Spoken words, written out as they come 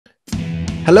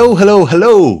Hello, hello,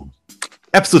 hello.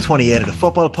 Episode 28 of the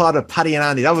Football Pod with Paddy and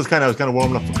Andy. I was kind of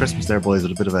warming up for Christmas there, boys,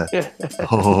 with a bit of a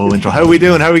intro. How are we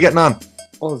doing? How are we getting on?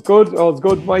 All's good.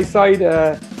 My side,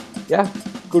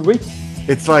 good week.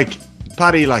 It's like,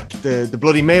 Paddy, like the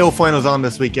bloody Mayo finals on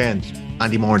this weekend.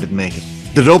 Andy Moore didn't make it.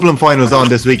 The Dublin finals on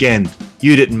this weekend.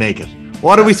 You didn't make it.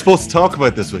 What are we supposed to talk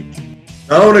about this week?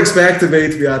 No one expected me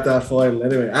to be at that final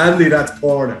anyway. Andy, that's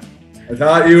corner. I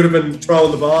thought you would have been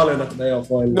throwing the ball in at the Mayo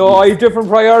final. No, I have different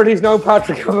priorities now,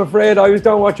 Patrick. I'm afraid I was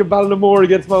down watching Ballinamore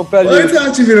against Mountbellew. I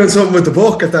thought you'd been doing something with the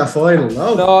book at that final.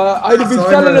 No, I'd have been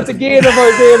selling at the gate if I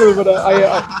was able,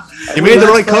 but you made the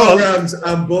right call. Programs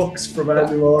and books from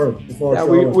Andy Moore before. Yeah,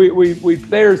 we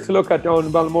players to look at down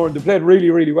in Ballinamore, and they played really,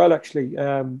 really well actually.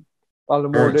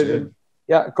 Ballinamore did,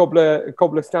 a couple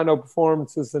of standout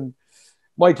performances, and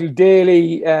Michael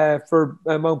Daly for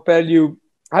Mountbellew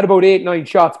had about 8-9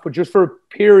 shots, but just for a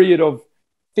period of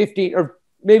 15 or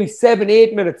maybe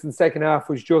 7-8 minutes in the second half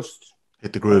was just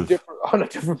hit the groove on a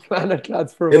different planet,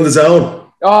 lads. In the zone.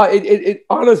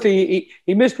 Honestly,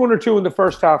 he missed one or two in the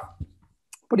first half,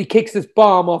 but he kicks this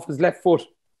bomb off his left foot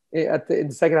in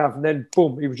the second half, and then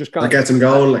boom, he was just gone. That gets him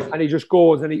going, and he just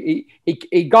goes, and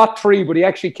he got 3, but he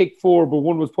actually kicked 4, but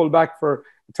one was pulled back for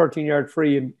a 13-yard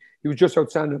free, and he was just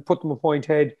outstanding. Put them a point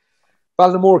ahead.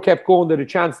 Ballinamore kept going. They had a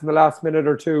chance in the last minute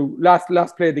or two. Last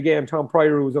play of the game, Tom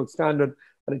Pryor, who was outstanding,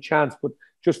 had a chance, but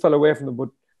just fell away from them. But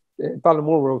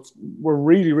Ballinamore were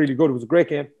really, really good. It was a great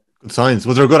game. Good signs.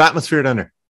 Was there a good atmosphere down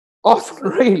there? Oh,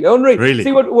 unreal. Really?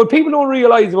 See, what people don't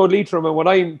realise about Leitrim, and what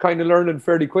I'm kind of learning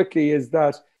fairly quickly, is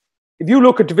that if you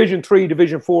look at Division 3,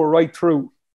 Division 4 right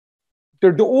through,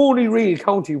 they're the only real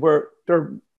county where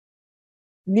they're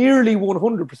nearly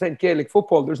 100% Gaelic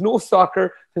football. There's no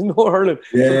soccer, there's no hurling.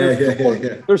 Yeah.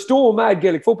 There's still mad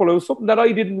Gaelic football. It was something that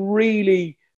I didn't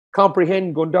really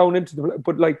comprehend going down into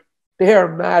but like, they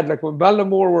are mad. Like when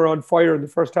Ballinamore were on fire in the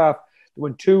first half, they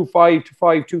went 2-5 to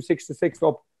 5, 2-6 to 6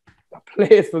 up. That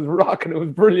place was rocking. It was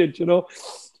brilliant, you know.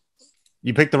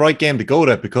 You picked the right game to go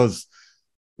to, because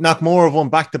Knockmore have won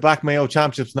back-to-back Mayo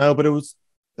championships now, but it was,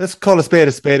 let's call a spade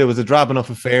a spade. It was a drab enough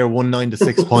affair, 1-9 to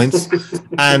 6 points.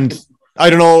 And I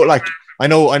don't know, like, I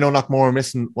know Knockmore are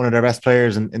missing one of their best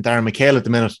players in Darren McHale at the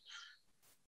minute,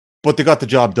 but they got the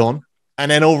job done.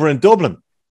 And then over in Dublin,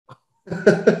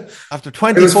 after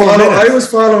 24 minutes... I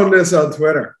was following this on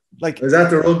Twitter. Like, I was at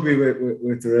the rugby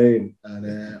with Doreen,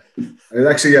 and I was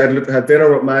actually had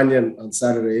dinner with Mannion on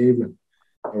Saturday evening,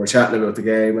 and we're chatting about the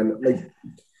game. And like,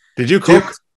 did you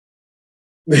cook?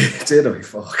 Did I?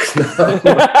 Fuck no.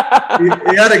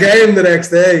 he had a game the next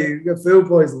day. He got food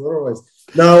poisoning otherwise.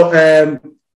 No,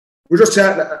 we're just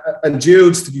chatting, and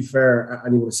Jude's, to be fair,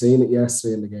 and you would have seen it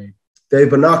yesterday in the game. They've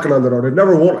been knocking on the door. They've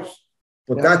never won it,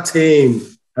 but that team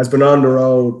has been on the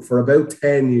road for about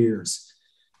 10 years.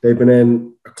 They've been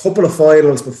in a couple of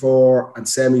finals before and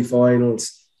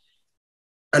semi-finals,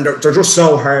 and they're just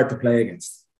so hard to play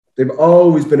against. They've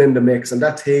always been in the mix, and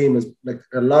that team is like,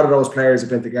 a lot of those players have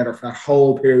been together for that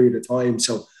whole period of time.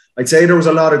 So I'd say there was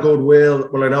a lot of goodwill.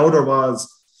 Well, I know there was,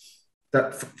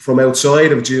 that from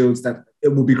outside of Jude's, that it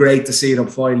would be great to see them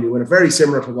finally win it. Very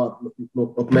similar to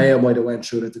what Mayo might have went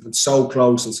through, that they've been so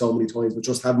close and so many times, but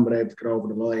just haven't been able to get over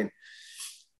the line.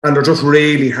 And they're just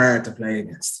really hard to play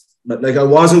against. But like, I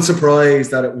wasn't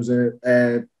surprised that it was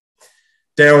a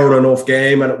dour enough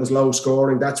game and it was low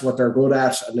scoring. That's what they're good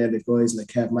at. And then they've guys like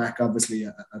Kev Mack, obviously,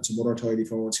 and some other tidy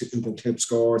forwards who can clip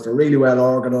scores. They're really well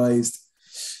organised,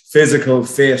 physical,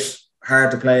 fit,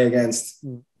 hard to play against.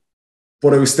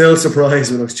 But I was still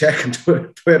surprised when I was checking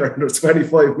Twitter and there's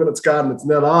 25 minutes gone and it's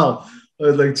 0-0. I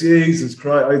was like, Jesus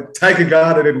Christ. Thank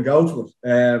God I didn't go for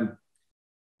it.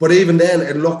 But even then,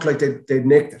 it looked like they'd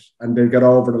nicked it and they'd get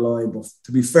over the line. But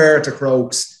to be fair to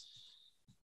Crokes,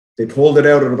 they pulled it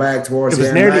out of the bag towards the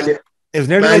end. It was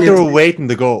nearly like they were waiting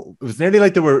to go. It was nearly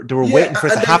like they were waiting for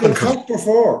it to happen.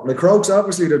 Before. Like Crokes,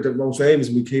 obviously, they're the most famous.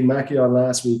 We came Mackey on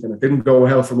last week and it didn't go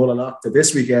well for Mullinock to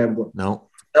this weekend. But no,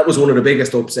 that was one of the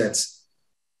biggest upsets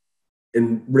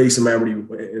in recent memory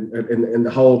in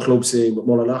the whole club scene, with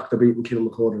Mullinock beating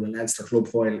Kilmacud in the Leinster club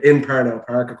final in Parnell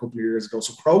Park a couple of years ago.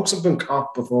 So Crokes have been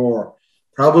caught before,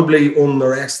 probably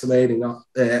underestimating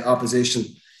opposition.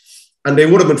 And they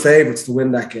would have been favourites to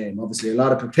win that game. Obviously,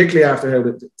 particularly after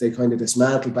how they kind of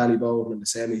dismantled Ballyboden in the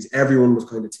semis, everyone was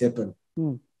kind of tipping.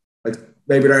 Like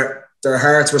maybe their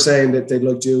hearts were saying that they'd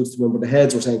like Jude's to win, but the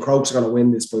heads were saying Crokes are going to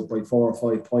win this by 4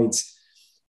 or 5 points.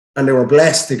 And they were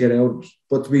blessed to get out of it.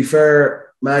 But to be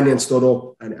fair, Mannion stood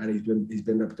up and he's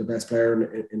been the best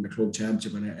player in the club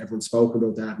championship, and everyone's spoken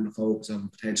about that and the focus on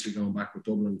potentially going back with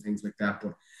Dublin and things like that.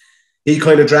 But he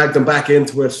kind of dragged them back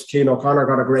into it. Keane O'Connor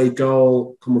got a great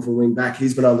goal coming from wing back.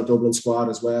 He's been on the Dublin squad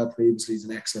as well previously. He's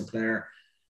an excellent player.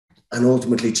 And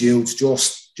ultimately, Jude's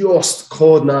just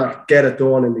could not get it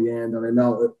done in the end. And I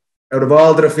know out of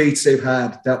all the defeats they've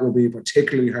had, that will be a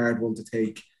particularly hard one to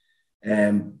take.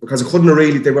 Because it couldn't have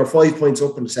really, they were 5 points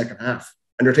up in the second half.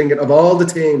 And they're thinking of all the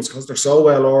teams, because they're so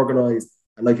well organised,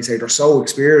 and like you say, they're so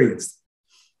experienced,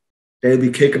 they'll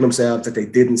be kicking themselves that they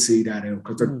didn't see that out,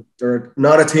 because they're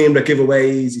not a team that give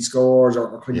away easy scores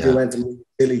or couldn't do anything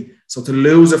silly. So to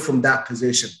lose it from that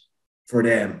position for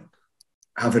them,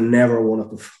 having never won it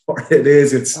before,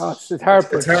 it's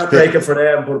heartbreaking for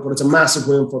them, but it's a massive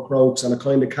win for Crokes, and it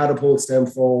kind of catapults them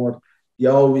forward.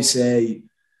 You always say,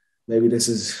 maybe this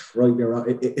is right there.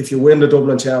 If you win the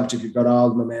Dublin Championship, you've got all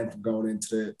the momentum going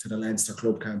into the Leinster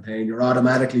Club campaign. You're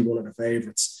automatically one of the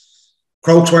favourites.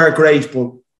 Crokes weren't great,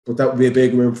 but that would be a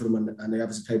big win for them. And they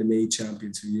obviously play the Meath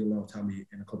champions, who you'll know, Tommy,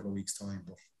 in a couple of weeks' time.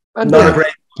 But not a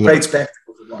great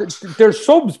spectacle to watch. They're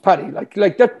subs, Paddy.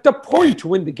 Like that, the point to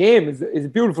win the game is a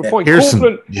beautiful point.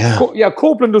 Pearson,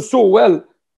 Copeland does so well.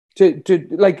 To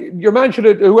like, your man should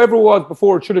have, whoever it was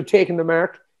before, should have taken the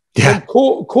mark. Yeah. And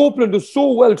Copeland does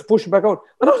so well to push it back out.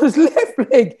 And on his left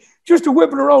leg, just to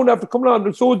whip it around after coming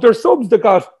on. So they're subs that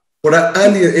got. But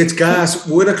Andy, it's gas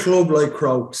with a club like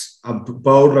Crokes, and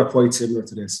Bowden are quite similar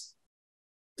to this.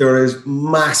 There is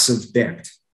massive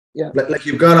depth. Yeah. Like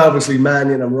you've got obviously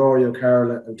Mannion and Rory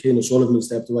O'Carroll and Keane O'Sullivan who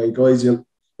stepped away, guys who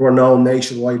are known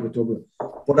nationwide with Dublin.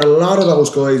 But a lot of those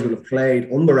guys will have played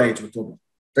underage with Dublin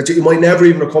that you might never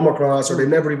even have come across, or they've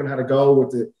never even had a go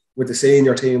with the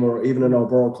senior team or even an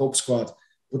O'Byrne Cup squad.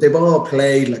 But they've all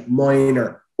played like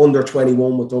minor, under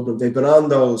 21 with Dublin. They've been on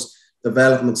those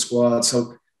development squads.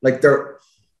 So like their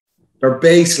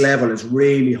base level is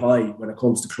really high when it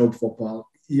comes to club football.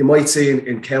 You might see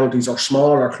in counties or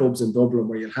smaller clubs in Dublin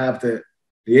where you'll have the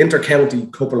inter-county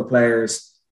couple of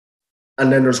players,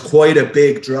 and then there's quite a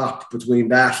big drop between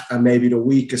that and maybe the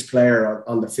weakest player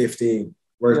on the 15.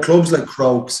 Whereas clubs like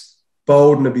Crokes,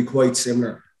 Bowden would be quite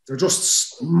similar. They're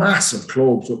just massive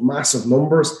clubs with massive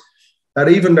numbers that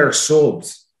even their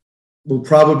subs will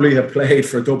probably have played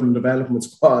for Dublin development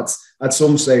squads at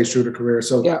some stage through their career.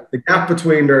 So the gap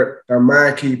between their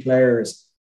marquee players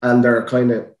and their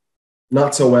kind of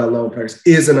not so well-known players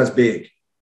isn't as big.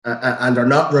 And they're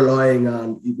not relying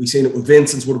on, we've seen it with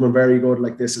Vincent's would have been very good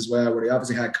like this as well, where they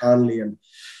obviously had Connolly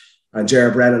and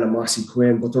Ger Brennan and Mossy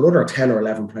Quinn, but their other 10 or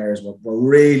 11 players were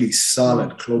really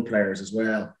solid club players as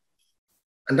well.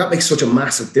 And that makes such a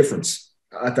massive difference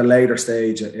at the later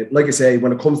stage. Like I say,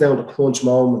 when it comes down to crunch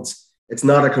moments, it's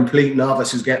not a complete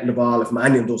novice who's getting the ball if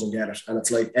Mannion doesn't get it. And it's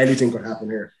like anything could happen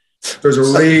here. There's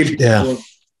a really good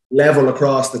level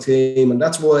across the team. And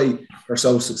that's why they're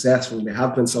so successful. They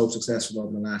have been so successful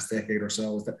over the last decade or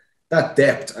so. Is that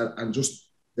depth and just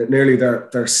that nearly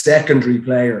their secondary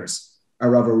players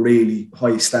are of a really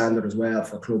high standard as well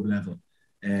for club level.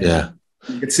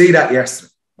 You could see that yesterday.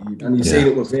 And you've seen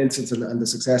it with Vincent and the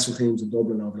successful teams in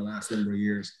Dublin over the last number of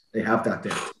years. They have that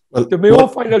depth. Well, the Mayo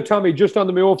final, Tommy, just on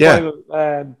the Mayo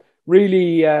final,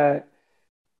 really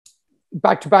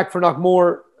back-to-back for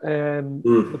Knockmore.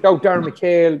 Without Darren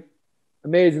McHale,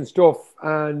 amazing stuff.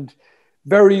 And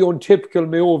very untypical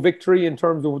Mayo victory in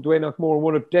terms of the way Knockmore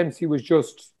won it. Dempsey was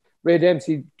just, Ray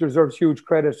Dempsey deserves huge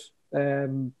credit.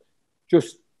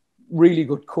 Just really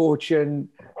good coaching.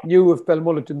 Knew if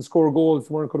Belmullet didn't score goals,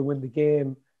 they weren't going to win the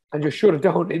game. And just shut it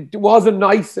down. It wasn't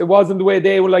nice. It wasn't the way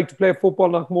they would like to play football,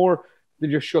 Knockmore. They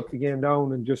just shut the game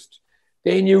down and just,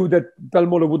 they knew that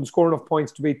Belmullet wouldn't score enough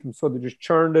points to beat them. So they just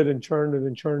churned it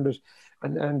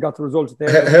and got the results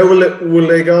there. How will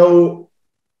they go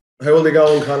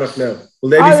in Connacht now? Will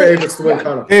they be favourites to win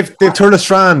Connacht? They've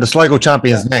Turlestrand, the Sligo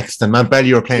champions next, and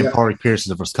Mountbellew are playing Pádraig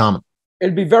Pearson versus Common.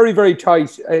 It'll be very, very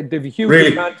tight. They have a huge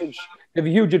advantage. They have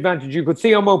a huge advantage. You could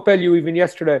see on Mountbellew even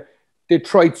yesterday, they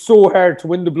tried so hard to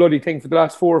win the bloody thing for the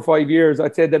last 4 or 5 years.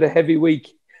 I'd say that a heavy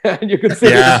week. And you could see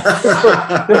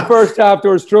the first half they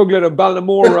were struggling and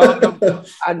Ballinamore around them.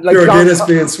 And like Guinness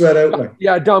being sweat out.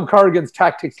 Dom Corrigan's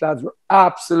tactics, lads, were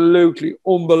absolutely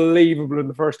unbelievable in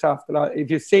the first half. If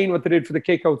you've seen what they did for the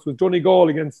kickouts with Donegal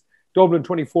against Dublin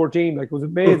 2014, like, it was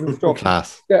amazing stuff.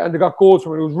 Class. Yeah, and they got goals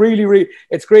from it. It was really, really,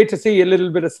 it's great to see a little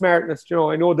bit of smartness. You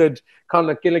know, I know that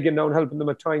Conor Gilligan down helping them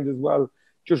at times as well.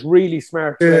 Just really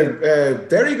smart.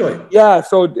 Derry guy. Yeah,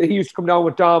 so he used to come down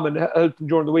with Dom and help them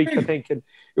during the week, I think. And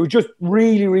it was just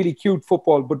really, really cute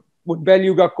football. But when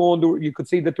Bellew got going, you could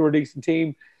see that they were a decent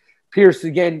team. Pearce,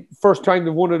 again, first time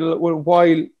they've won it in a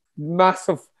while.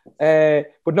 Massive. But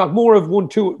Knockmore have won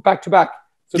 2 back-to-back.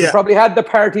 So they probably had the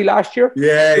party last year.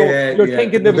 You're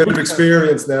thinking they've a bit of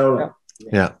experience now.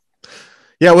 Yeah.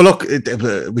 Yeah, well, look, we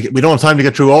don't have time to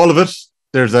get through all of it.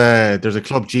 There's a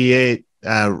Club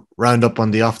GAA roundup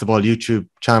on the Off the Ball YouTube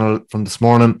channel from this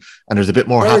morning, and there's a bit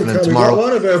more happening tomorrow.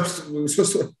 What about we were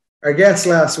supposed to, our guests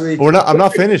last week? I'm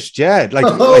not finished yet. Like,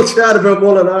 chat about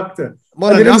Moylough.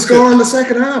 And they didn't score in the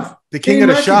second half. The king of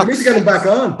the shocks. We need to get him back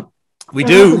on. We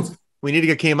do. We need to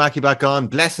get Keane Mackey back on.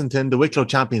 Blessington, the Wicklow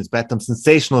champions, bet them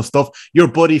sensational stuff. Your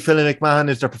buddy Philly McMahon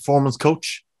is their performance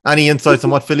coach. Any insights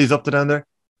on what Philly's up to down there?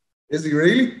 Is he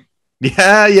really?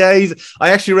 Yeah. I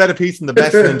actually read a piece in the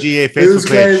Blessington GAA Facebook page. Who's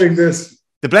claiming this?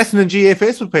 The Blessington GAA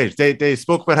Facebook page. They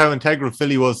spoke about how integral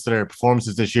Philly was to their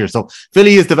performances this year. So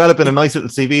Philly is developing a nice little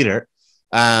CV there.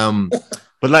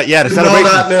 But like, yeah, the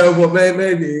celebrations. Know that now, but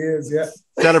maybe he is. Yeah.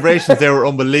 Celebrations, they were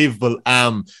unbelievable.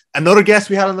 Another guest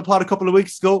we had on the pod a couple of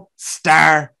weeks ago,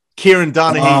 star Kieran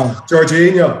Donaghy.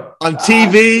 Jorginho. On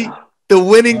TV, the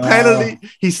winning penalty.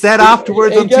 He said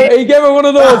afterwards he gave him one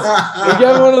of those.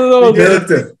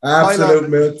 Milked it. Absolute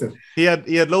milked it. He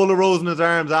had Lola Rose in his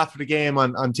arms after the game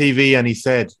on TV, and he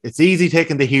said, "It's easy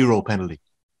taking the hero penalty.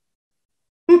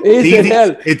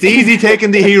 It's easy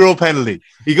taking the hero penalty."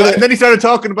 And then he started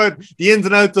talking about the ins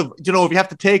and outs of, if you have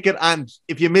to take it, and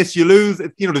if you miss, you lose.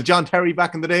 The John Terry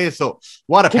back in the day. So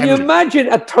what a penalty. Can you imagine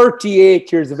at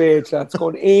 38 years of age that's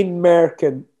going in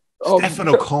Merkin?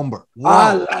 Stefano Comber.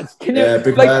 Wow. Lads,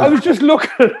 I was just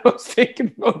looking at it, I was thinking,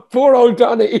 poor old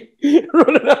Donaghy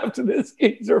running after this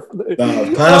geezer for the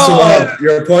pass him on.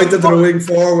 You're pointing to the wing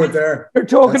forward there. You're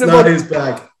talking That's about not his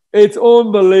bag. It's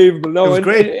unbelievable. No, it was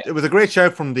great. It was a great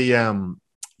shout from the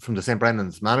St.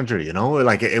 Brendan's manager.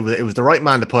 Like it was the right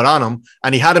man to put on him,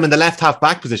 and he had him in the left half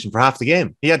back position for half the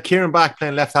game. He had Kieran back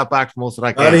playing left half back for most of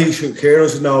that game. Kieran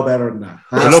should know better than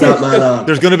that.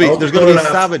 There's going to be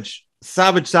a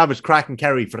savage crack and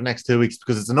Kerry for the next 2 weeks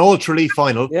because it's an Old Tralee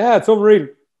final. Yeah, it's unreal.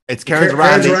 It's Cairns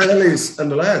Rannelly's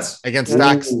and the lads against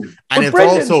Stacks, and it's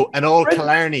also an Old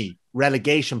Killarney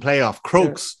relegation playoff.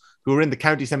 Crokes, who were in the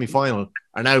county semi-final,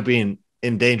 are now being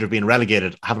in danger of being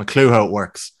relegated. I haven't a clue how it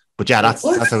works, but yeah, that's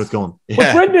how it's going.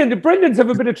 Yeah. But the Brendans have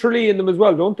a bit of Tralee in them as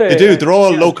well, don't they? They do. They're all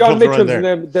local clubs around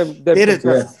there.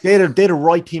 They had a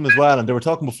right team as well, and they were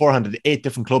talking beforehand that 8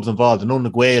 different clubs involved. And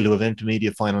Gael, who have an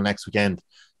intermediate final next weekend,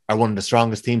 are one of the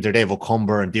strongest teams there. Dave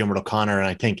O'Cumber and Diarmuid O'Connor, and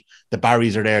I think the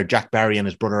Barrys are there. Jack Barry and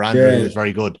his brother Andrew, who is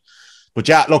very good. But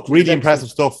yeah, look, really impressive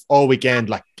stuff all weekend.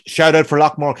 Like, shout out for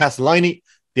Lockmore-Castleiney.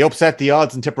 They upset the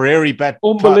odds in Tipperary, bet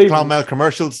Clonmel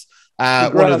commercials.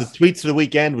 One of the tweets of the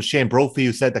weekend was Shane Brophy,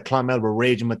 who said that Clonmel were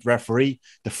raging with the referee.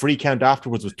 The free count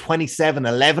afterwards was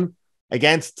 27-11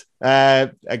 against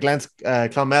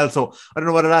Clonmel. So I don't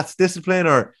know whether that's discipline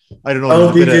or I don't know.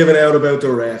 Don't be giving out about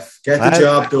the ref. Get the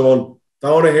job done.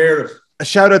 Don't want to hear it. A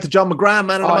shout out to John McGrath,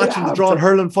 man of the match in the drawn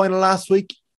hurling final last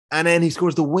week. And then he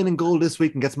scores the winning goal this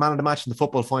week and gets man of the match in the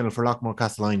football final for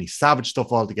Lockmore-Castleiney. Savage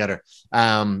stuff altogether.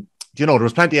 There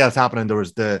was plenty else happening. There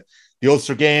was the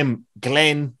Ulster game,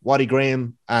 Glen, Waddy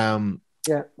Graham, Waddy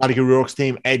O'Rourke's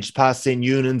team edged past St.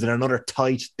 Eunan's in another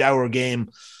tight, dour game.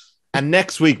 And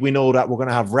next week, we know that we're going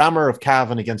to have Rammer of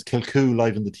Cavan against Kilcoo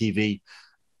live on the TV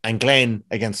and Glen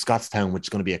against Scottstown, which is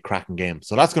going to be a cracking game.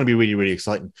 So that's going to be really, really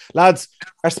exciting. Lads,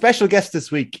 our special guest this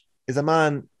week is a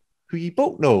man who you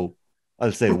both know,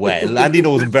 I'll say well. Andy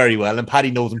knows him very well and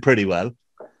Paddy knows him pretty well.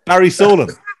 Barry Solan.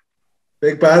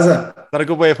 Big Bazza. Is that a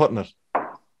good way of putting it?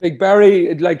 Big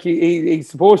Barry, like he's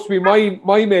supposed to be my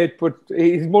mate, but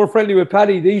he's more friendly with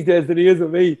Paddy these days than he is with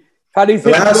me. Paddy's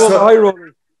hitting the high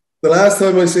roller. The last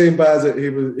time I seen Bazza,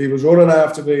 he was running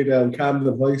after me down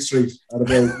Camden High Street at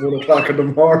about 1 o'clock in the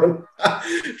morning,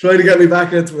 trying to get me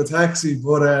back into a taxi.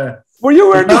 But were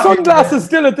you wearing the sunglasses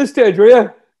still at this stage? Were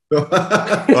you? Oh,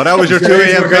 that was your 2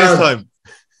 a.m. FaceTime.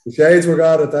 The shades were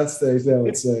gone at that stage. Now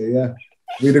I'd say, yeah.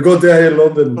 We had a good day in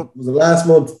London. It was the last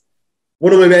month.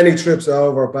 One of my many trips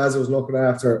over. Bazza was looking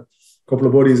after a couple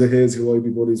of buddies of his who I'd be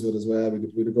buddies with as well. We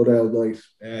had a good old night.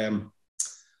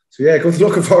 So yeah,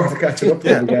 looking forward to catching up with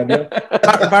him again.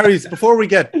 Yeah. Barry's, before we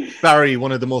get Barry,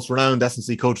 one of the most renowned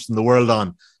S&C coaches in the world,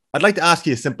 on, I'd like to ask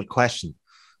you a simple question.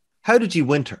 How did you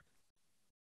winter?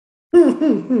 I'll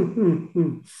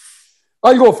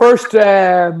go first.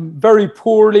 Very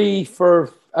poorly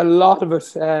for a lot of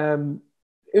us.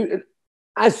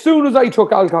 As soon as I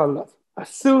took alcohol, I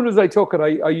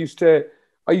used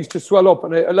to swell up,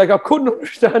 and I couldn't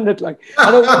understand it.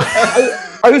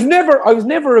 I was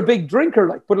never a big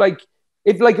drinker. But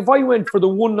if I went for the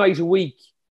 1 night a week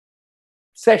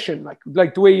session,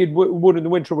 like the way you would in the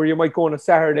winter, where you might go on a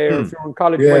Saturday, or if you're in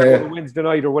college, you might go on a Wednesday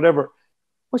night or whatever.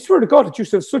 I swear to God, it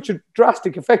used to have such a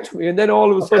drastic effect on me. And then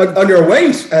all of a sudden, on your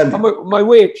weight, and my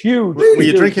weight, huge. Were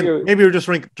you drinking? Huge. Maybe you were just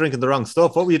drinking the wrong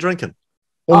stuff. What were you drinking?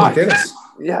 Guinness.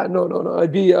 Yeah, no.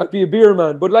 I'd be a beer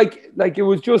man, but like it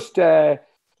was just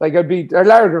like I'd be a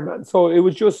lager man. So it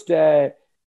was just it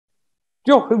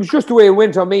was just the way it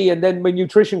went on me, and then my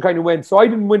nutrition kind of went. So I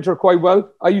didn't winter quite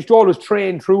well. I used to always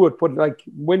train through it, but like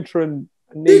winter and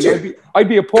I'd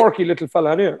be a porky little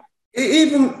fella here.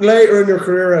 Even later in your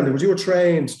career, Andy, would you have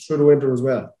trained through the winter as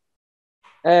well?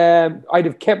 I'd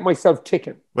have kept myself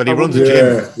ticking. Well, he runs a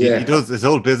gym. Yeah. He does. His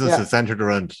whole business is centered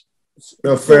around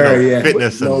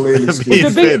fitness.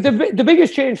 The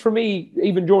biggest change for me,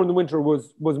 even during the winter,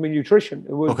 was my nutrition.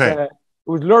 It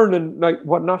was learning like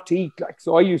what not to eat. Like,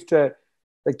 so I used to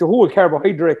like the whole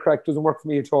carbohydrate crack doesn't work for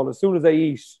me at all. As soon as I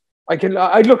eat,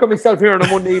 I'd look at myself here on a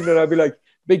Monday evening and I'd be like,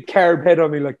 big carb head on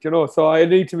me, like, so I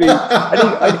need to be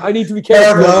I need to be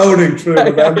careful. Carb loading through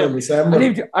November and December.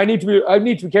 I need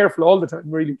to be careful all the time,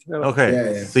 really. Okay.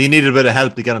 Yeah. So you needed a bit of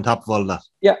help to get on top of all of that.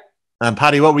 Yeah. And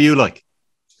Paddy, what were you like?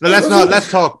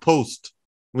 Let's talk post.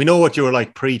 We know what you were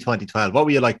like pre-2012. What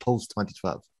were you like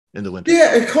post-2012 in the winter?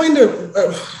 Yeah, it kind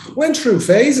of went through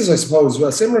phases, I suppose.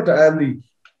 Well, similar to Andy,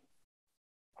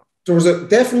 there was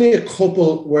definitely a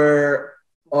couple where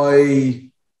I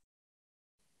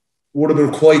would have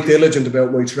been quite diligent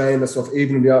about my training and stuff,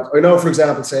 even in the off. I know, for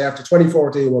example, say after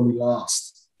 2014 when we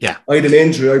lost, I had an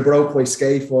injury. I broke my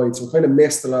scaphoid, so I kind of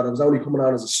missed a lot. I was only coming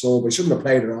on as a sub. I shouldn't have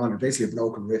played it on. Basically a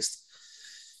broken wrist.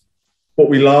 But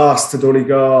we lost to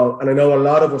Donegal, and I know a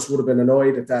lot of us would have been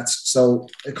annoyed at that. So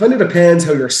it kind of depends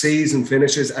how your season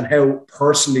finishes and how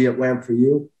personally it went for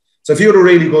you. So if you had a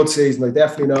really good season, I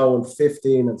definitely know in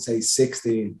 15 and say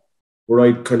 16 were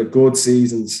I kind of good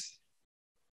seasons,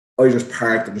 I just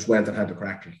parked and just went and had the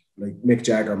crack, like Mick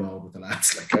Jagger mode with the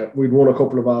lads. Like we'd won a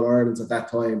couple of All-Irelands at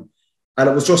that time. And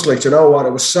it was just like, you know what?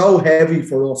 It was so heavy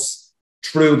for us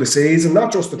through the season,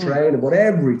 not just the training, but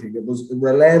everything. It was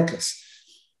relentless.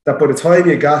 That by the time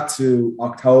you got to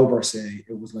October, say,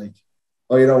 it was like,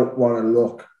 I don't want to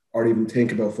look or even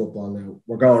think about football now.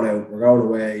 We're going out, we're going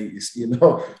away,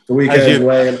 the weekend's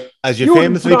away. As you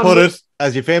famously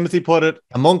put it,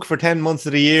 a monk for 10 months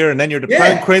of the year, and then you're the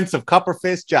Crown Prince of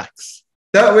Copper-Faced Jacks.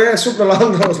 That way, something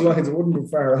along those lines. It wouldn't be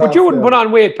fair. But you wouldn't put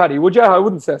on weight, Paddy, would you? I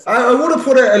wouldn't say so. I would have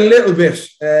put it a little bit.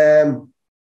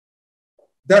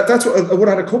 That's what I would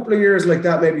have had a couple of years like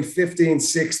that, maybe 15,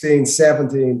 16,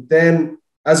 17. Then,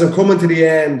 as I'm coming to the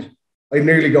end, I'd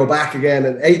nearly go back again.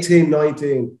 And 18,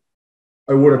 19,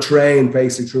 I would have trained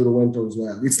basically through the winter as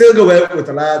well. You'd still go out with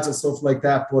the lads and stuff like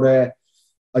that, but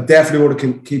I definitely would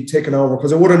have keep ticking over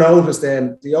because I would have noticed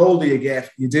then the older you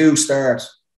get, you do start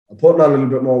putting on a little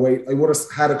bit more weight. I would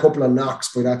have had a couple of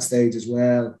knocks by that stage as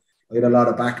well. I had a lot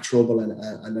of back trouble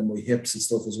and then my hips and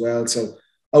stuff as well. So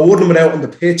I wouldn't have been out on the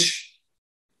pitch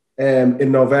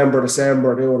in November,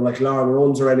 December doing like long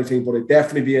runs or anything, but I'd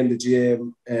definitely be in the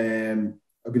gym.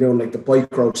 I'd be doing like the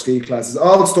bike rope ski classes,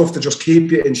 all the stuff to just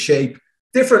keep you in shape.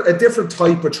 A different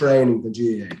type of training than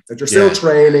GAA. That you're still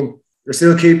training, you're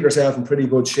still keeping yourself in pretty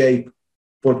good shape,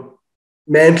 but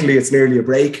mentally it's nearly a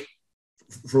break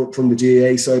from the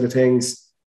GAA side of things.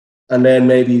 And then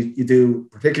maybe you do,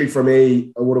 particularly for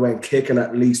me, I would have went kicking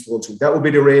at least once a week. That would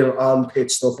be the real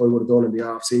on-pitch stuff I would have done in the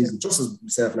off-season, just as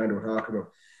myself and Andy were talking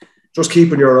about. Just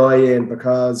keeping your eye in,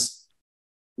 because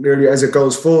nearly as it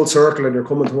goes full circle and you're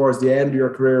coming towards the end of your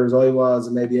career as I was,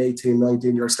 and maybe 18,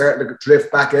 19, you're starting to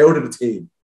drift back out of the team.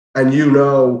 And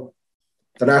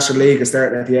the National League is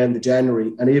starting at the end of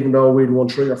January. And even though we'd won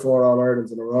 3 or 4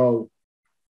 All-Irelands in a row,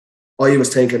 I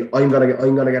was thinking, I'm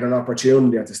gonna get an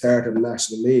opportunity at the start of the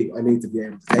National League. I need to be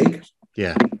able to take it.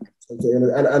 Yeah.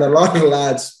 And a lot of the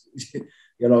lads,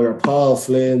 your Paul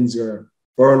Flynn's, your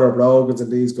Bernard Logans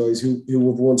and these guys who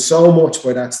have won so much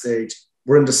by that stage,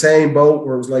 we're in the same boat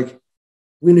where it was like,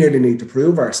 we nearly need to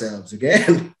prove ourselves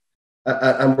again.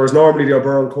 And whereas normally the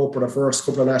O'Byrne Cup or the first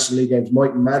couple of National League games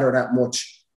mightn't matter that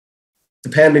much,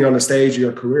 depending on the stage of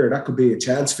your career, that could be a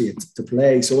chance for you to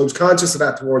play. So I was conscious of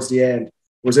that towards the end.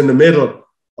 Whereas in the middle,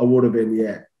 I would have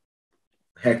been,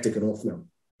 hectic enough now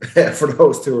for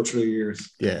those 2 or 3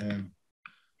 years. Yeah.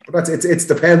 But it's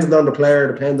dependent on the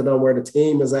player, dependent on where the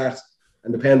team is at,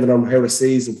 and dependent on how the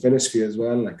season finished for you as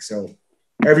well. So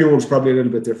everyone's probably a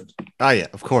little bit different. Ah, yeah,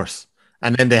 of course.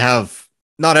 And then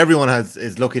not everyone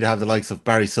is lucky to have the likes of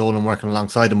Barry Solan working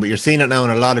alongside them, but you're seeing it now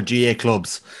in a lot of GAA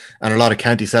clubs and a lot of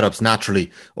county setups naturally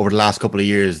over the last couple of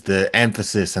years. The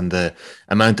emphasis and the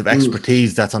amount of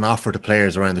expertise that's on offer to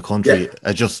players around the country,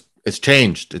 it's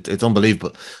changed. It's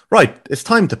unbelievable. Right, it's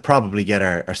time to probably get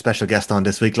our special guest on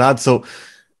this week, lads. So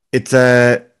it's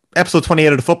episode 28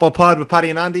 of the Football Pod with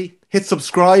Paddy and Andy. Hit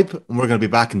subscribe and we're going to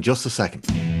be back in just a second.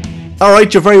 All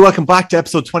right, you're very welcome back to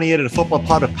episode 28 of the Football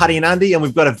Pod with Paddy and Andy, and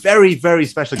we've got a very, very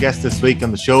special guest this week on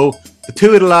the show. The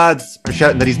two of the lads are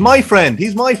shouting that he's my friend.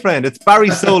 He's my friend. It's Barry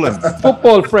Solan.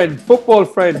 Football friend.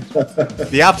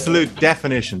 The absolute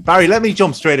definition. Barry, let me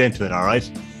jump straight into it, all right?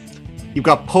 You've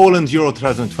got Poland's Euro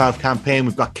 2012 campaign.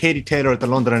 We've got Katie Taylor at the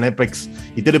London Olympics.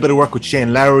 You did a bit of work with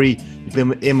Shane Lowry. You've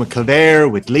been in with Kildare,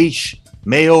 with Laois,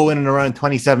 Mayo in and around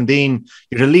 2017.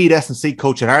 You're the lead S&C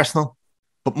coach at Arsenal.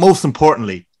 But most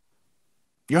importantly,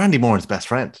 you're Andy Moran's best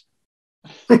friend.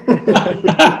 I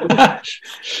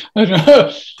don't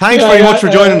know. Thanks very much for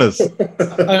joining us.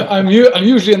 I'm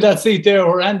usually in that seat there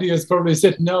where Andy is probably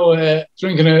sitting now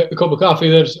drinking a cup of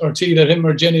coffee or tea that him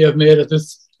or Jenny have made at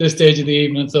this stage of the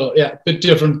evening. So yeah, a bit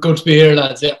different. Good to be here,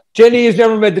 lads. Yeah. Jenny has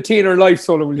never made the tea in her life,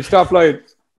 Solan. Will you stop lying?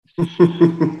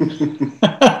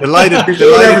 Delighted.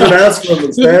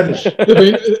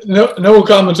 No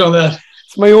comment on that.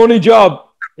 It's my only job.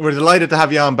 We're delighted to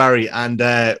have you on, Barry, and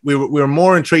we were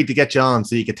more intrigued to get you on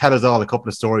so you could tell us all a couple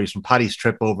of stories from Paddy's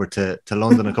trip over to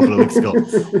London a couple of weeks ago.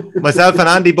 Myself and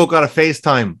Andy both got a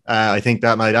FaceTime, I think,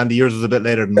 that night. Andy, yours was a bit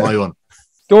later than my one.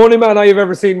 The only man I've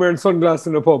ever seen wearing sunglasses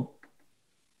in a pub.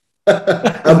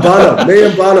 And Bono, me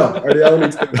and Bono are the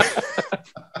only two.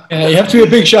 You have to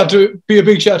be a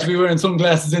big shot to be wearing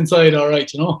sunglasses inside, all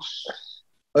right, you know.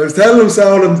 I was telling him,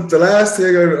 Solan, the last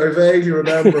thing I vaguely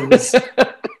remember was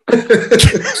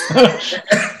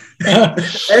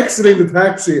exiting the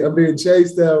taxi and being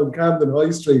chased down Camden High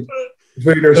Street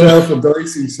between yourself and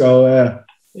Dicey. So,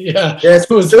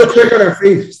 still quick on our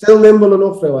feet, still nimble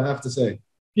enough now, I have to say.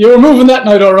 You were moving that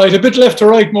night all right, a bit left to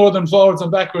right more than forwards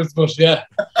and backwards, but yeah.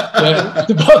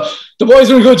 The boys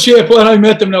are in good shape when I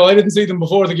met them now. I didn't see them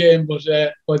before the game, but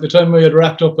by the time we had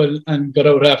wrapped up and got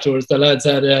out afterwards, the lads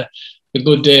had a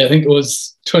good day. I think it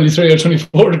was 23 or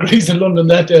 24 degrees in London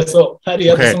that day, so Paddy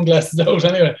had the sunglasses out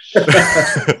anyway.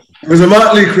 It was a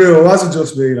motley crew. It wasn't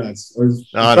just me, lads. I was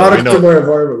product of my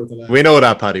environment with the lads. We know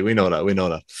that, Paddy. We know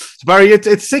that. So, Barry,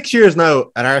 it's 6 years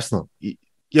now at Arsenal.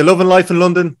 You're loving life in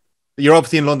London. You're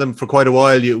obviously in London for quite a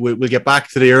while. We'll get back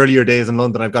to the earlier days in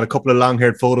London. I've got a couple of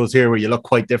long-haired photos here where you look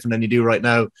quite different than you do right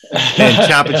now. Playing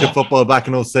championship football back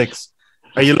in 06.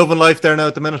 Are you loving life there now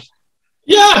at the minute?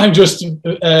 Yeah, I'm just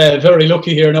very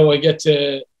lucky here now. I get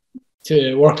to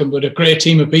working with a great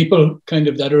team of people, kind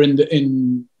of that are in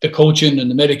the coaching and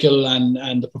the medical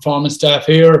and the performance staff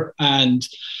here. And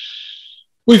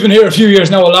we've been here a few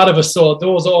years now, a lot of us. So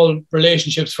those all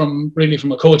relationships from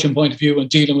a coaching point of view and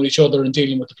dealing with each other and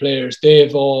dealing with the players,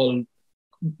 they've all,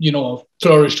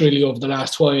 flourished really over the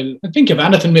last while. I think if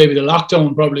anything, maybe the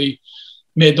lockdown probably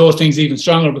made those things even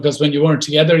stronger, because when you weren't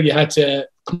together, you had to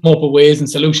come up with ways and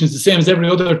solutions, the same as every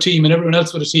other team and everyone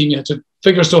else with a team. You had to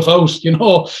figure stuff out,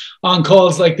 on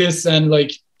calls like this and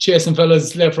like chasing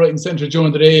fellas left, right and centre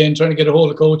during the day and trying to get a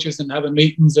hold of coaches and having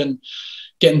meetings and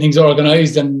getting things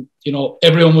organised. And,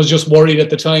 everyone was just worried at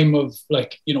the time of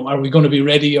are we going to be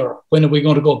ready or when are we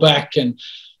going to go back? And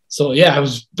so, yeah, it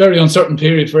was a very uncertain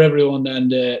period for everyone.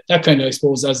 And that kind of, I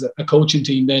suppose, as a coaching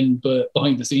team then, but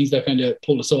behind the scenes, that kind of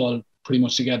pulled us all pretty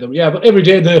much together. Yeah, but every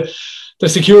day the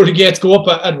security gates go up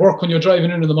at work when you're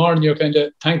driving in the morning. You're kind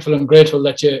of thankful and grateful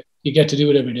that you get to do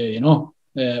it every day, One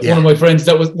of my friends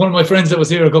that was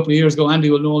here a couple of years ago, Andy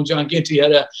will know him, John Ginty,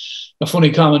 had a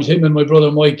funny comment. Him and my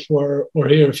brother Mike were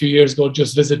here a few years ago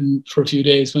just visiting for a few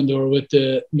days when they were with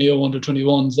the Mayo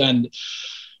under-21s, and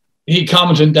he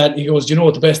commented that, he goes,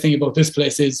 what the best thing about this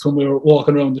place is? When we were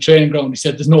walking around the training ground, he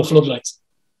said, there's no floodlights.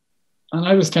 And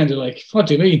I was kind of like, what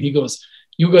do you mean? He goes,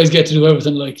 you guys get to do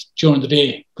everything like during the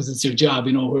day because it's your job,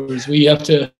 whereas we have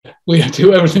to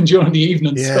do everything during the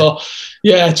evening. Yeah. So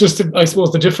yeah, it's just, I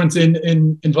suppose, the difference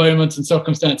in environments and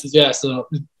circumstances. Yeah, so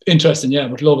interesting. Yeah,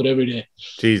 but love it every day.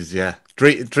 Jesus, yeah,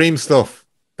 dream stuff.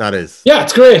 That is. Yeah,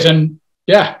 it's great, and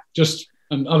yeah, just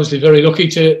I'm obviously very lucky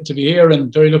to be here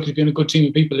and very lucky to be in a good team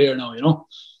of people here now.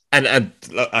 And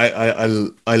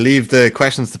I'll leave the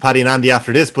questions to Paddy and Andy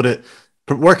after this, but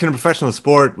working in professional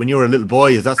sport when you were a little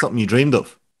boy, is that something you dreamed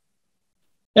of?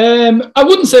 I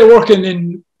wouldn't say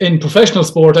working in professional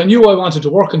sport. I knew I wanted to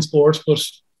work in sport, but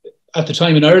at the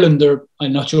time in Ireland,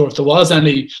 I'm not sure if there was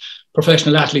any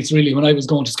professional athletes really when I was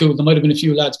going to school. There might have been a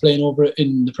few lads playing over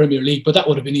in the Premier League, but that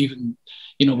would have been even,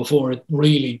 before it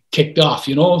really kicked off,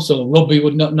 So rugby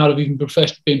would not have even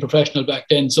been professional back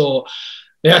then. So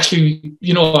they actually,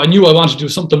 I knew I wanted to do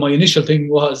something. My initial thing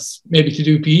was maybe to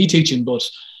do PE teaching, but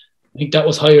I think that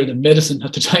was higher than medicine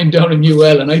at the time down in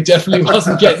UL, and I definitely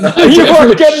wasn't getting that. You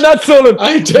weren't getting that, Solan.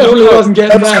 I definitely wasn't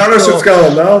getting that. Scholarships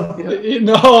going, no?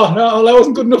 No, that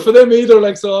wasn't good enough for them either.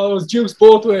 Like, so I was juiced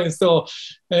both ways. So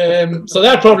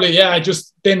that probably,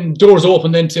 just then doors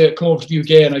opened then to come over to the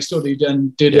UK, and I studied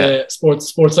and did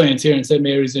sports science here in St.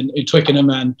 Mary's in Twickenham,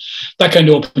 and that kind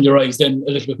of opened your eyes then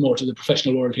a little bit more to the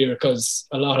professional world here, because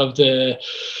a lot of the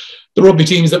rugby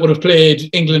teams that would have played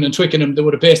England and Twickenham, they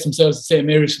would have based themselves at St.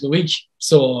 Mary's for the week.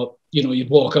 So, you'd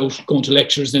walk out going to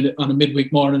lectures on a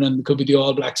midweek morning, and it could be the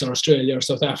All Blacks or Australia or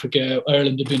South Africa,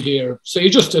 Ireland have been here. So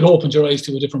it opened your eyes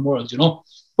to a different world,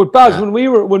 But Baz, when we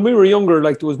were younger,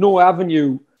 like, there was no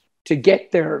avenue to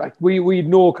get there. Like, we had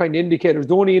no kind of indicators.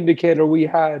 The only indicator we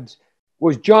had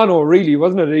was Jono, really,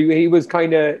 wasn't it? He was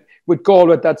kind of with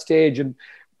Galway at that stage, and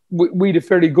we had a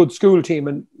fairly good school team.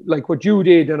 And like what you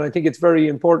did, and I think it's very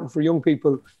important for young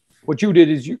people, what you did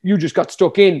is you just got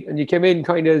stuck in, and you came in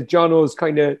kind of Jono's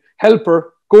kind of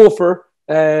helper, gopher,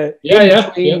 with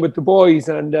the boys,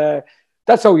 and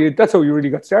that's how you really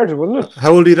got started, wasn't it?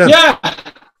 How old are you then? Yeah.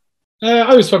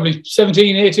 I was probably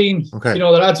 17, 18. Okay. The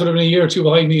lads would have been a year or two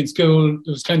behind me in school.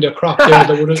 There was kind of a crop there that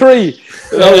would have... 3.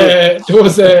 There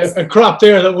was a crop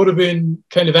there that would have been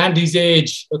kind of Andy's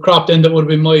age, a crop then that would have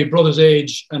been my brother's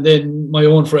age, and then my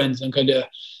own friends, and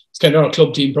it's kind of our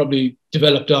club team probably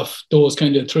developed off those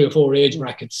kind of 3 or 4 age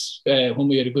brackets when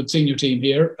we had a good senior team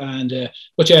here. And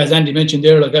but yeah, as Andy mentioned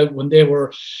there, like when they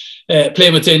were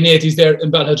playing with, say, Nathies there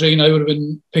in Balhadreen, I would have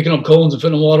been picking up cones and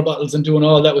filling water bottles and doing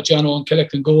all that with Jono and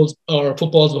collecting goals or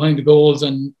footballs behind the goals.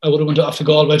 And I would have went off to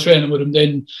Galway training with him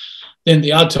then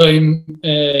the odd time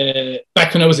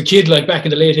back when I was a kid, like back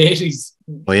in the late 80s.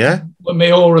 Oh, yeah? When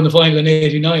Mayo were in the final in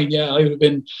 89, I would have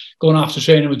been going off to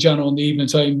training with Jono in the evening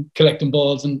time, collecting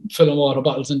balls and filling water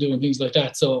bottles and doing things like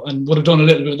that. So, and would have done a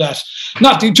little bit of that.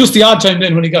 Not just the odd time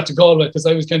then when he got to Galway, because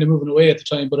I was kind of moving away at the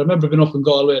time. But I remember being up in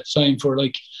Galway at the time for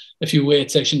like a few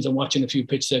weight sessions and watching a few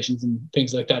pitch sessions and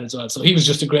things like that as well. So he was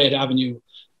just a great avenue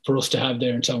for us to have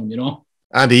there in town,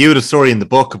 Andy, you had a story in the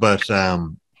book about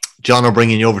Jono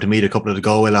bringing you over to meet a couple of the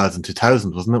Galway lads in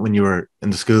 2000, wasn't it, when you were in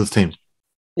the schools team?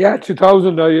 Yeah,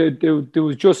 2000. It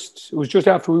was just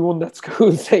after we won that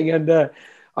school thing, and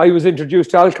I was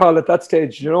introduced to alcohol at that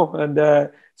stage, and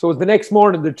so it was the next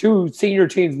morning. The 2 senior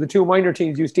teams, the 2 minor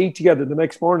teams used to eat together the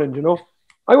next morning,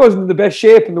 I wasn't in the best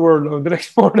shape in the world the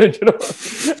next morning,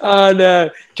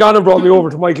 And John brought me over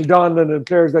to Michael Donlan and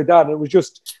players like that. And it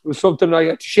was something I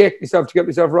had to shake myself to get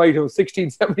myself right. I was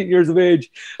 16, 17 years of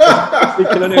age. But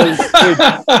looking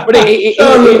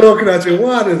at you,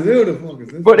 what is the fuck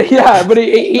is this? But he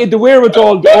had the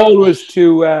wherewithal always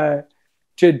to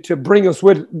bring us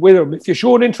with him. If you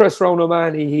showed interest around a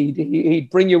man, he'd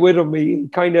bring you with him.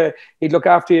 He'd look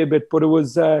after you a bit. But it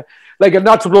was like,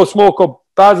 not to blow smoke up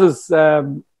Baz's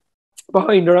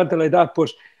behind or anything like that, but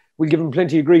we'll give him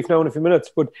plenty of grief now in a few minutes.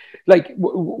 But like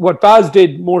what Baz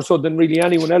did more so than really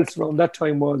anyone else around that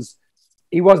time was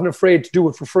he wasn't afraid to do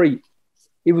it for free.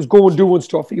 He was going doing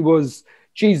stuff. He was,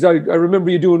 I remember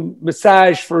you doing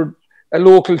massage for a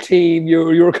local team. You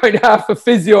were kind of half a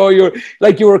physio. You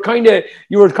were kind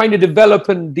of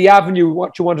developing the avenue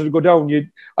what you wanted to go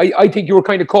down. I think you were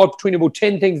kind of caught between about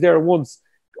 10 things there at once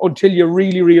until you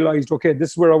really realised, okay,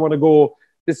 this is where I want to go.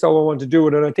 This is how I want to do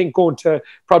it. And I think going to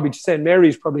St.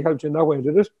 Mary's probably helped you in that way,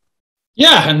 did it?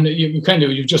 Yeah, and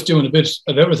you're just doing a bit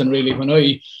of everything, really. When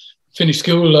I finished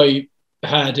school, I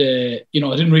had, I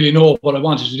didn't really know what I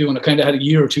wanted to do, and I kind of had a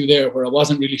year or two there where I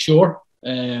wasn't really sure.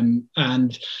 And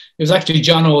it was actually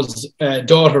Jono's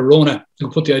daughter, Rona, who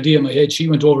put the idea in my head. She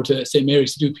went over to St.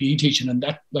 Mary's to do PE teaching, and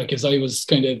that, like, as I was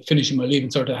kind of finishing my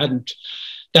leaving cert,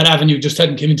 that avenue just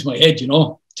hadn't come into my head,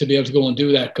 to be able to go and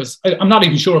do that, because I'm not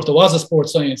even sure if there was a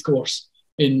sports science course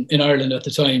in Ireland at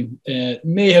the time.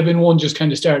 May have been one just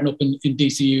kind of starting up in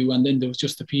DCU, and then there was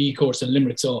just the PE course in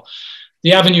Limerick. So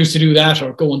the avenues to do that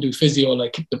or go and do physio,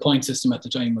 like the point system at the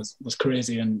time was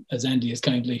crazy. And as Andy has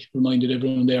kindly reminded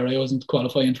everyone there, I wasn't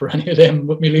qualifying for any of them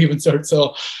with me leaving cert.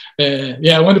 So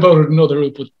I went about it another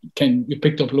route, but you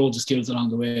picked up loads of skills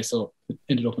along the way. So it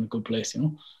ended up in a good place,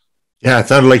 Yeah, it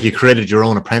sounded like you created your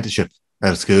own apprenticeship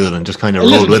out of school and just kind of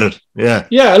rolled with it. Yeah.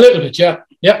 Yeah, a little bit, yeah.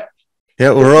 Yeah.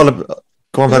 Yeah, we're all...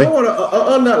 Go on, Paddy.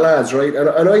 On that, lads, right?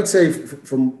 And I'd say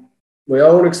from my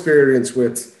own experience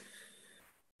with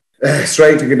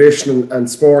strength and conditioning and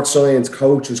sports science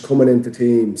coaches coming into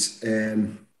teams,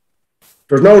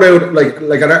 there's no doubt, like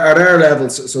at our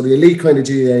levels, so the elite kind of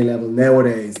GAA level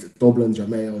nowadays, the Dublins, your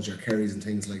Mayos, your Kerrys and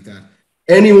things like that,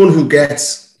 anyone who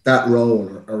gets that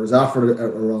role or is offered a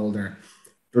role there,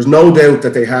 there's no doubt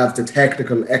that they have the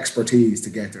technical expertise to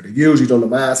get there. They've usually done the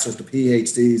masters, the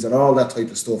PhDs and all that type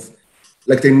of stuff.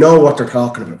 like they know what they're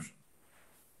talking about.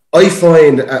 I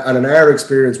find, and in our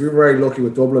experience, we were very lucky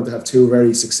with Dublin to have two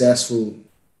very successful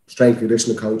strength and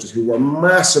conditioning coaches who were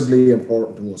massively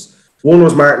important to us. One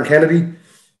was Martin Kennedy,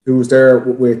 who was there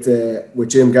with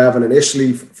Jim Gavin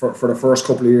initially for the first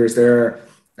couple of years there.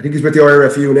 I think he's with the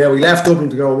IRFU now. He left Dublin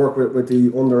to go and work with the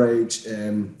underage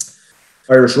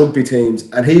Irish rugby teams,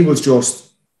 and he was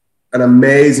just an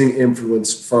amazing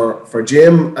influence for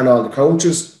Jim and all the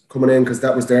coaches coming in, because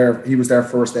he was their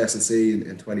first S&C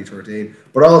in 2013,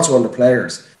 but also on the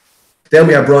players. Then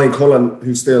we have Brian Cullen,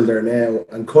 who's still there now,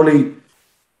 and Cully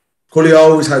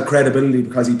always had credibility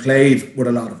because he played with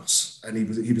a lot of us, and he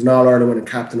was an All-Ireland winning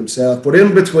captain himself. But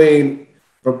in between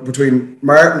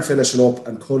Martin finishing up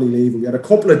and Cully leaving, we had a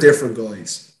couple of different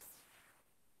guys,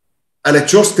 and it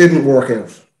just didn't work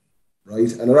out,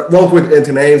 right? And I won't go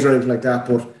into names or anything like that,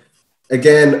 but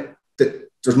again,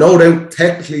 there's no doubt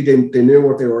technically they knew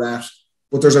what they were at,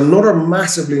 but there's another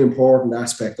massively important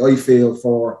aspect, I feel,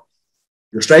 for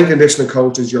your strength and conditioning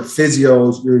coaches, your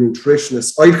physios, your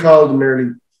nutritionists. I'd call them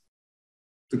nearly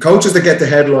the coaches that get the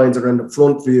headlines are in the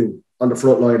front view, on the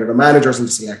front line, are the managers and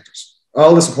the selectors.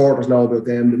 All the supporters know about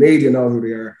them. The media know who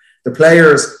they are. The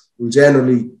players will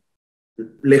generally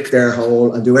lick their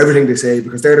hole and do everything they say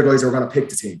because they're the guys who are going to pick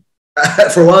the team.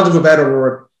 For want of a better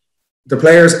word, the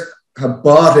players have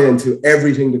bought into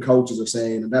everything the coaches are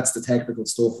saying, and that's the technical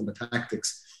stuff and the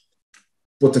tactics.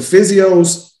 But the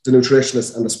physios, the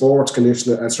nutritionists, and the sports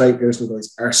conditioner and strength conditioning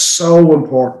guys are so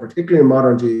important, particularly in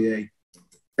modern GAA,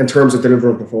 in terms of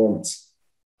delivering performance.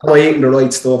 Am I eating the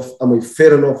right stuff? Am I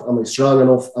fit enough? Am I strong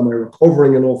enough? Am I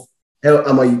recovering enough? How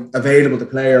am I available to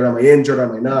play, or am I injured?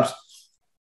 Am I not?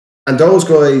 And those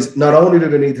guys, not only do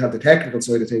they need to have the technical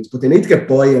side of things, but they need to get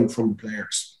buy-in from the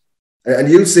players.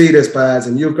 And you see this, Baz,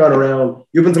 and you've gone around,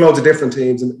 you've been to loads of different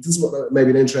teams, and this is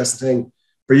maybe an interesting thing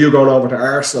for you going over to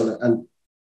Arsenal. And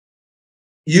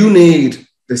you need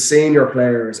the senior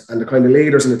players and the kind of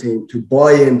leaders in the team to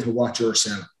buy into what you're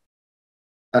selling.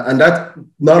 And that,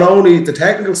 not only the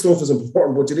technical stuff is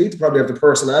important, but you need to probably have the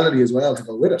personality as well to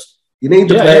go with it. You need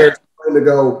the players to kind of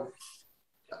go,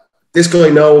 this guy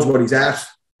knows what he's at.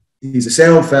 He's a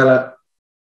sound fella,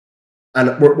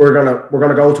 and we're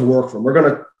gonna go to work for him. We're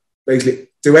gonna basically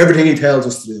do everything he tells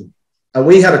us to do. And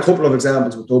we had a couple of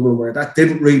examples with Dublin where that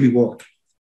didn't really work.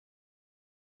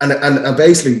 And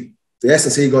basically the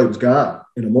S&C guy was gone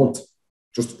in a month.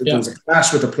 There was a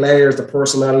clash with the players, the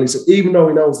personality. So even though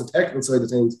he knows the technical side of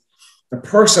things, the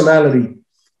personality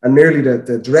and nearly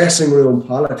the dressing room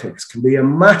politics can be a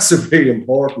massively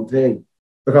important thing.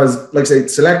 Because, like I say,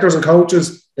 selectors and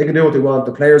coaches, they can do what they want.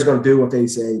 The players are going to do what they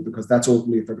say because that's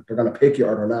ultimately if they're going to pick you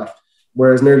or they're not.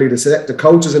 Whereas nearly the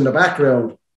coaches in the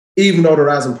background, even though they're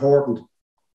as important,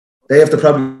 they have to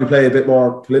probably play a bit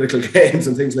more political games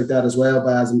and things like that as well,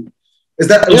 Baz. And was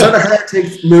that a hard thing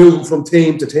moving from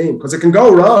team to team? Because it can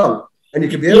go wrong and you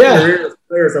can be able to hear if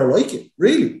players don't like it,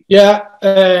 really. Yeah,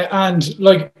 and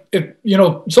like, if,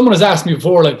 someone has asked me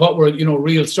before, like, what were,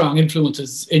 real strong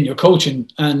influences in your coaching?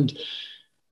 And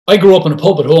I grew up in a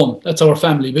pub at home. That's our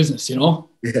family business,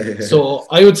 Yeah. So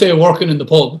I would say working in the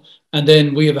pub, and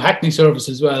then we have a hackney service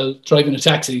as well, driving a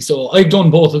taxi. So I've done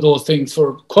both of those things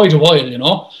for quite a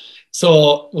while,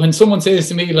 So when someone says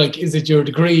to me, like, is it your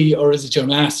degree or is it your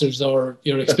master's or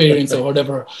your experience or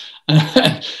whatever?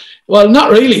 Well,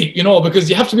 not really, because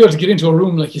you have to be able to get into a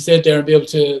room, like you said there, and be able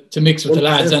to mix with the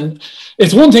lads. And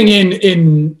it's one thing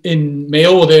in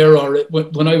Mayo there, or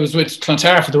when I was with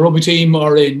Clontarf for the rugby team,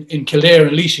 or in Kildare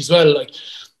and Laois as well, like,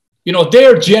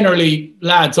 they're generally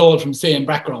lads all from the same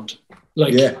background.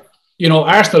 Like,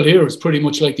 Arsenal here is pretty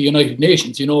much like the United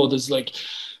Nations. There's like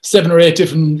 7 or 8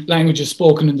 different languages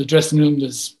spoken in the dressing room.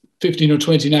 There's 15 or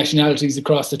 20 nationalities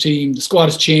across the team. The squad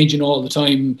is changing all the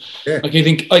time. Yeah. Like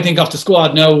I think off the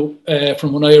squad now,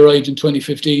 from when I arrived in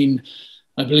 2015,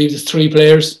 I believe there's 3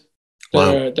 players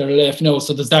that are left now.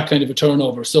 So there's that kind of a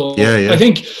turnover. So I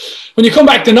think when you come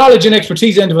back to knowledge and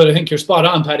expertise end of it, I think you're spot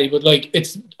on, Paddy. But like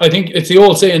I think it's the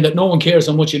old saying that no one cares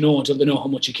how much you know until they know how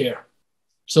much you care.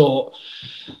 So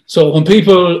when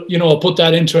people, put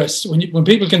that interest, when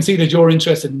people can see that you're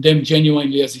interested in them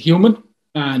genuinely as a human,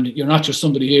 and you're not just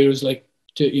somebody here who's like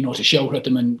to shout at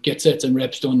them and get sets and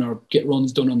reps done or get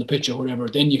runs done on the pitch or whatever,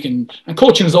 then you can. And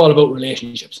coaching is all about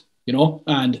relationships,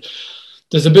 and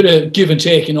there's a bit of give and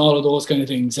take in all of those kind of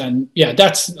things. And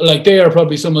that's like, they are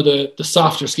probably some of the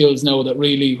softer skills now that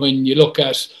really, when you look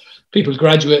at people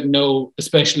graduating now,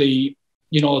 especially,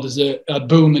 there's a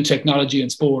boom in technology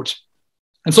and sport.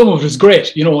 And some of it is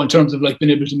great, in terms of like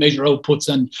being able to measure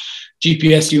outputs and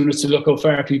GPS units to look how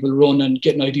far people run and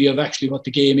get an idea of actually what the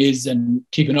game is and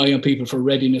keep an eye on people for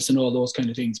readiness and all those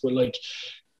kind of things. But like,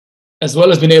 as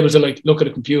well as being able to like look at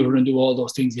a computer and do all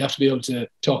those things, you have to be able to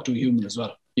talk to a human as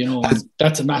well. You know,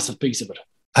 that's a massive piece of it.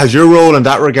 Has your role in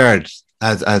that regard,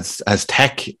 has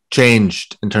tech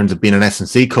changed in terms of being an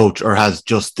S&C coach, or has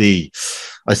just the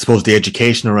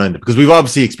education around it? Because we've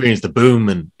obviously experienced the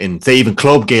boom in say even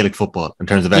club Gaelic football in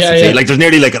terms of S&C. Yeah. Like there's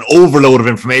nearly like an overload of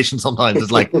information sometimes.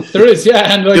 It's like there is,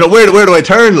 yeah, and like, you know, where do I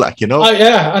turn? Like, you know,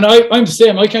 and I'm the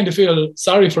same. I kind of feel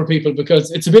sorry for people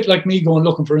because it's a bit like me going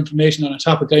looking for information on a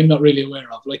topic I'm not really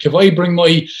aware of. Like if I bring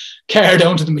my car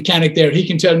down to the mechanic there, he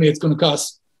can tell me it's going to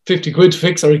cost 50 quid to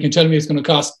fix, or he can tell me it's going to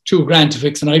cost $2,000 to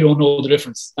fix, and I don't know the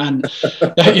difference. And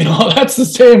you know, that's the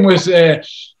same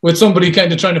with somebody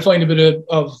kind of trying to find a bit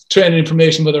of training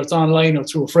information, whether it's online or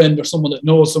through a friend or someone that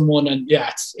knows someone. And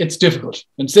yeah, it's difficult.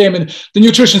 And same in the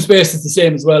nutrition space is the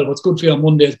same as well. What's good for you on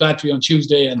Monday is bad for you on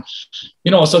Tuesday, and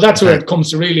you know, so that's where it comes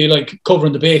to really like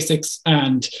covering the basics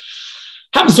and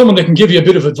having someone that can give you a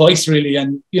bit of advice, really.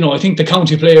 And you know, I think the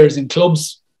county players in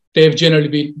clubs, they've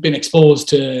generally been exposed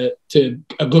to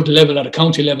a good level at a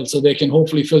county level, so they can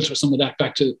hopefully filter some of that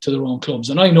back to their own clubs.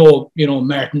 And I know, you know,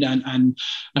 Martin and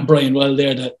Brian well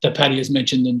there that Paddy has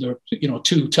mentioned, and they're, you know,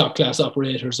 two top class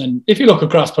operators. And if you look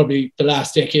across probably the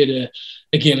last decade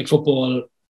of Gaelic football,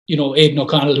 you know, Aidan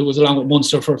O'Connell, who was along with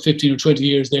Munster for 15 or 20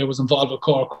 years there, was involved with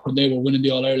Cork when they were winning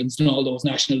the All-Irelands and all those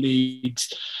national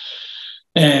leagues.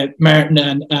 Martin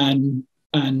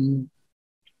and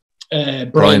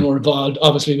Brian were involved,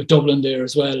 obviously, with Dublin there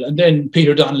as well. And then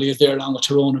Peter Donnelly is there along with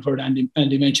Tyrone. I've heard Andy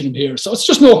mention him here. So it's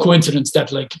just no coincidence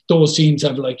that like those teams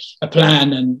have like a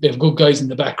plan and they have good guys in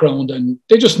the background and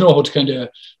they just know how to kind of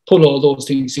pull all those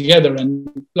things together.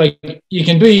 And like you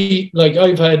can be like,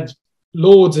 I've had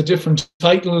loads of different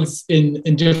titles in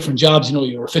different jobs. You know,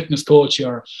 you're a fitness coach,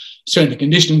 you're strength and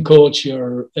conditioning coach,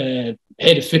 you're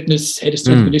head of fitness, head of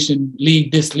strength and conditioning,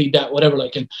 lead this, lead that, whatever.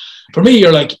 Like, and for me,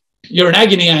 you're an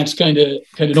agony aunt kind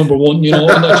of number one, you know,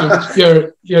 and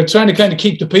that you're trying to kind of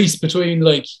keep the peace between,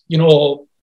 like, you know,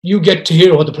 you get to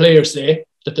hear what the players say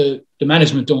that the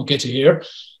management don't get to hear,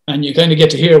 and you kind of get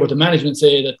to hear what the management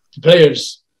say that the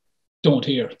players don't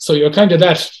hear. So you're kind of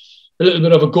that a little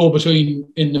bit of a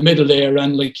go-between in the middle there.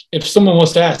 And like, if someone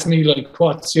was to ask me like,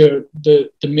 what's the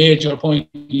major point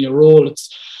in your role, it's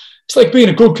like being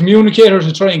a good communicator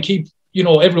to try and keep, you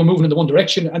know, everyone moving in the one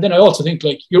direction. And then I also think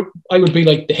like I would be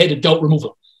like the head of doubt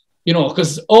removal, you know,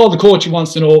 because all the coach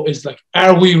wants to know is like,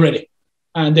 are we ready?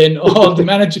 And then all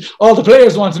the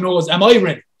players want to know is, am I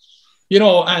ready? You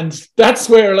know, and that's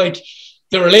where like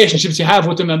the relationships you have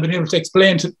with them and being able to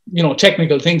explain to, you know,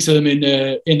 technical things to them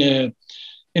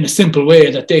in a simple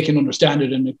way that they can understand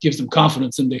it, and it gives them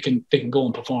confidence, and they can go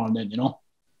and perform then, you know.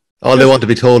 All they want to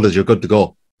be told is you're good to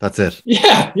go. That's it.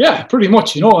 Yeah, pretty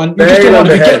much, you know. And you just don't want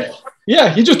to be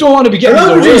you just don't want to be getting how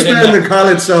long would you spend in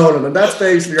college, Solan? And that's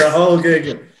basically your whole gig.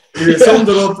 You summed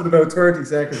it up in about 30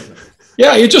 seconds.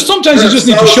 Yeah, sometimes you just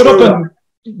need to shut up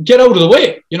and get out of the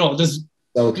way. You know,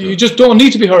 you just don't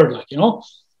need to be heard, like, you know.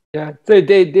 Yeah,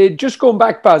 they just going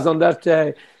back, Baz, on that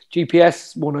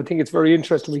GPS one. I think it's very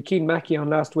interesting. We Keane Mackey on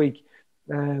last week,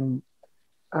 and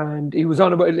he was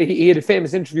on about. He had a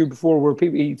famous interview before where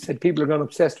he said people are gone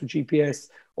obsessed with GPS.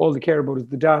 All they care about is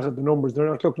the data, the numbers. They're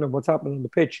not looking at what's happening on the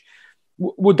pitch.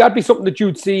 Would that be something that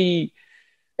you'd see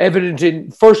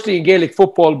evident firstly in Gaelic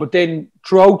football, but then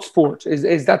throughout sport?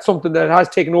 Is that something that has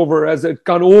taken over, has it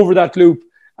gone over that loop,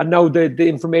 and now the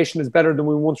information is better than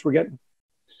we once were getting?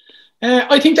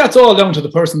 I think that's all down to the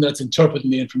person that's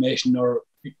interpreting the information or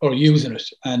using it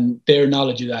and their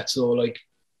knowledge of that. So, like,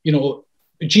 you know,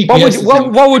 GPS.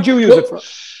 What would you use it for?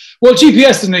 Well,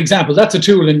 GPS is an example. That's a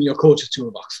tool in your coach's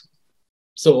toolbox.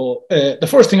 So the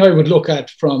first thing I would look at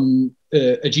from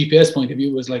a GPS point of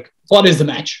view is like, what is the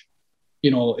match?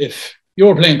 You know, if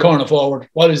you're playing corner forward,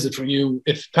 what is it for you?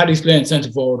 If Paddy's playing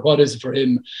centre forward, what is it for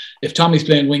him? If Tommy's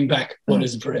playing wing back, what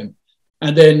is it for him?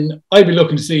 And then I'd be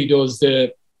looking to see,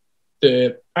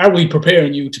 are we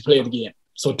preparing you to play the game?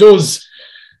 So does,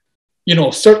 you know,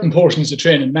 certain portions of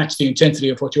training match the intensity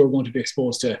of what you're going to be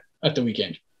exposed to at the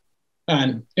weekend?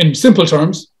 And in simple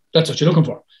terms, that's what you're looking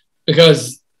for.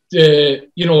 Because,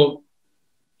 you know,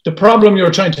 the problem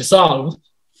you're trying to solve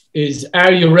is,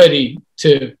 are you ready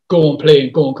to go and play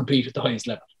and go and compete at the highest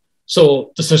level?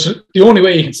 So the only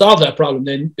way you can solve that problem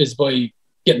then is by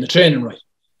getting the training right.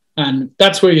 And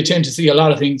that's where you tend to see a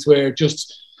lot of things where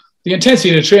just the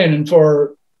intensity of the training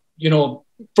for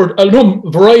a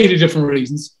variety of different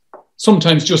reasons,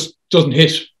 sometimes just doesn't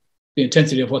hit the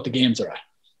intensity of what the games are at.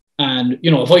 And, you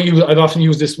know, I've often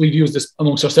used this, we've used this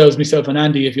amongst ourselves, myself and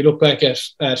Andy. If you look back at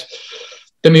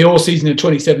the Mayo season in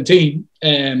 2017,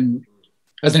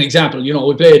 as an example, you know,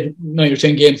 we played 9 or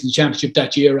 10 games in the championship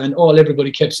that year, and all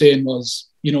everybody kept saying was,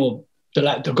 you know,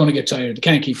 they're going to get tired. They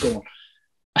can't keep going.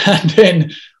 And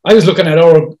then I was looking at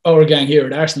our gang here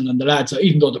at Arsenal, and the lads,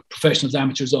 even though the professionals,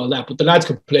 amateurs, all that, but the lads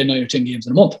could play 9 or 10 games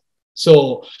in a month.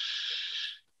 So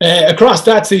across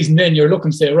that season, then you're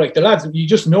looking to say, right, the lads, you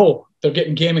just know they're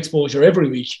getting game exposure every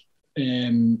week.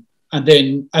 And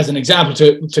then, as an example,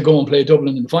 to go and play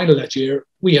Dublin in the final that year,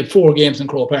 we had 4 games in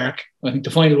Croke Park. I think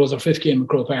the final was our 5th game in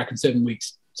Croke Park in 7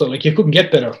 weeks. So, like, you couldn't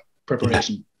get better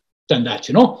preparation than that,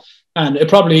 you know? And it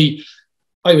probably,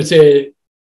 I would say,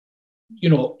 you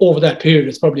know, over that period,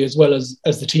 it's probably as well as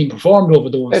the team performed over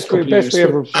those couple of years.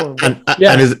 Ever performed. And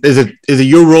is it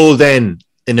your role then,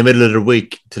 in the middle of the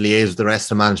week, to liaise with the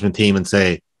rest of the management team and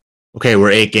say, okay,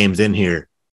 we're 8 games in here.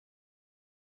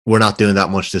 We're not doing that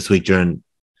much this week during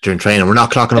training. We're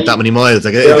not clocking up that many miles.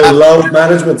 Like, load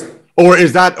management. Or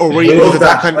is that, or were you? I love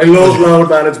that kind of, I love load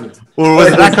management. Or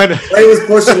was it that kind of? I was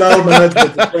pushing load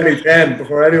management in 2010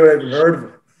 before anyone even heard of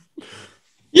it.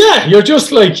 Yeah, you're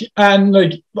just like, and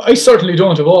like, I certainly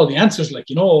don't have all the answers, like,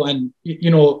 you know, and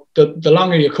you know, the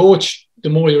longer you coach, the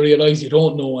more you realize you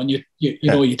don't know, and you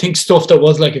know, you think stuff that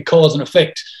was like a cause and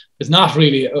effect is not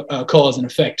really a cause and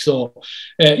effect. So,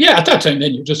 at that time,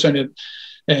 then you're just trying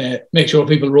to make sure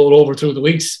people roll over through the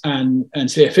weeks and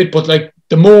stay fit. But like,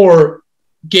 the more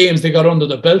games they got under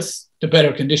the belts, the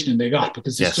better conditioning they got,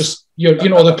 because it's just, you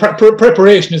know, the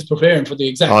preparation is preparing for the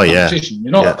exact competition, you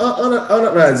know. On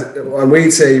it, lads, and we'd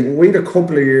say we had a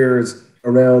couple of years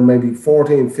around maybe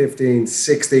 14, 15,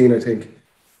 16, I think,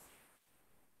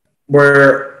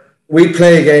 where we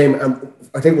play a game, and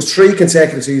I think it was 3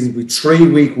 consecutive seasons with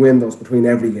 3-week windows between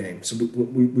every game. So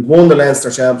we won the Leinster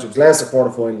Championships, Leinster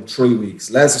quarter-final, 3 weeks,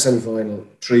 Leinster semi-final,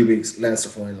 3 weeks, Leinster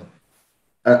final.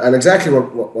 And exactly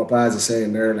what Baz is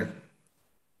saying there,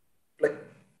 like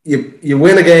you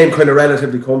win a game kind of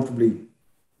relatively comfortably.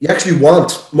 You actually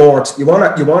want more. You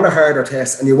want a harder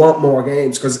test, and you want more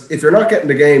games, because if you're not getting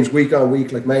the games week on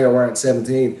week like Mayo were at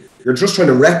 17, you're just trying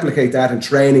to replicate that in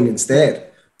training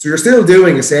instead. So you're still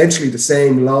doing essentially the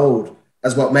same load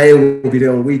as what Mayo will be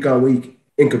doing week on week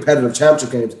in competitive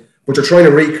championship games, but you're trying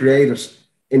to recreate it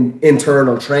in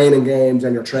internal training games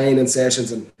and your training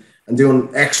sessions and doing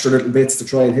extra little bits to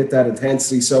try and hit that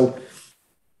intensity. So,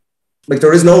 like,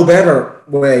 there is no better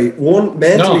way. One,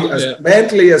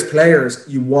 mentally as players,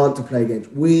 you want to play games.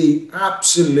 We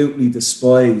absolutely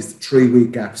despised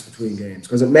 3-week gaps between games,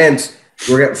 because it meant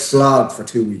we were getting flogged for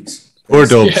 2 weeks. Or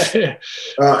dubs. Hey,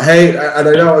 and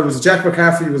I know it was Jack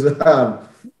McCaffrey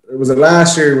was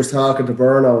last year he was talking to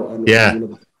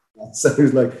Burno. So he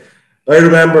was like, I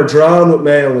remember drawing with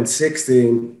Mayo in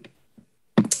 16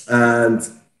 and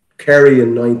Kerry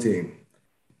in 19.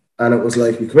 And it was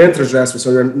like, you come into the dressing room,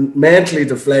 so you're mentally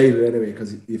deflated anyway,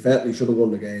 because you felt you should have won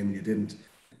the game and you didn't.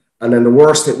 And then the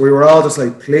worst thing, we were all just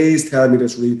like, please tell me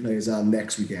this replay is on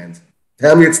next weekend.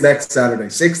 Tell me it's next Saturday,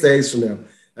 6 days from now.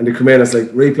 And they come in, it's like,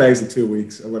 replays in 2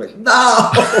 weeks. And we're like,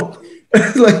 no!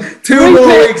 It's like 2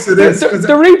 more weeks of this. The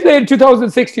replay in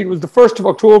 2016 was the 1st of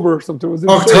October or something. Was it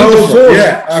October,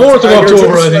 yeah. 4th of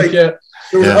October, I think, yeah.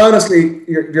 So honestly,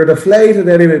 you're deflated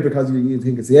anyway, because you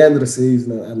think it's the end of the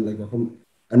season, and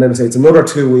then they say it's another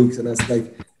 2 weeks, and it's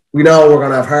like, we know we're going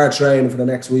to have hard training for the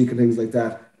next week and things like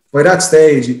that. By that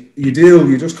stage, you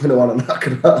just kind of want to knock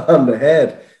it on the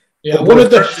head. Yeah, well,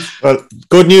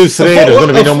 good news today. There's going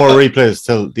to be no more replays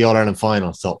till the All-Ireland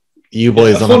final, so you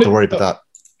boys don't have to worry about that.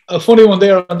 A funny one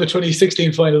there on the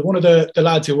 2016 final. One of the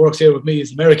lads who works here with me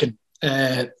is American,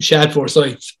 Shad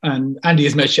Forsyth, and Andy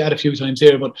has met Shad a few times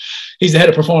here, but he's the head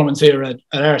of performance here at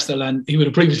Arsenal, and he would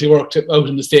have previously worked out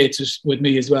in the States with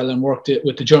me as well, and worked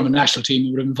with the German national team.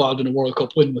 He would have been involved in a World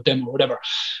Cup win with them or whatever.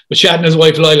 But Shad and his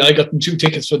wife Lila, I got them 2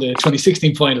 tickets for the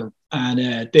 2016 final,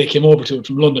 and they came over to it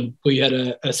from London. We had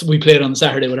we played on the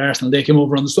Saturday with Arsenal. They came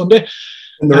over on the Sunday.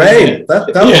 In the rain.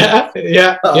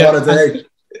 Yeah. What a day.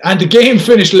 And the game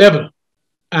finished level,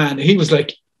 and he was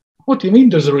like, "What do you mean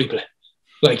there's a replay?"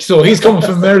 Like, so he's coming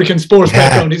from American sports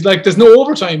background. He's like, "There's no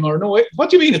overtime or no. What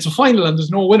do you mean it's a final and there's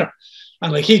no winner?"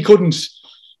 And like, he couldn't,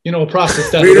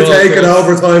 process that. We'd have taken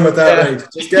overtime at that rate.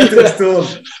 Just get this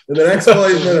done in the next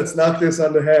 5 minutes. Knock this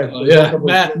on the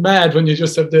head. Mad when you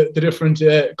just have the different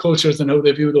cultures and how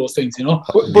they view those things,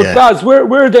 But Baz,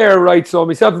 we're there, right? So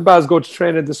myself and Baz go to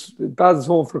training. Baz is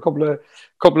home for a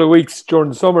couple of weeks during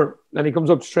the summer, and he comes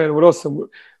up to training with us. And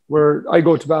I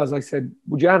go to Baz. I said,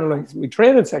 "Would you analyse my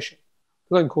training session?"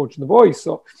 Because I'm coaching the boys.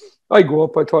 So I go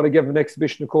up. I thought I'd give him an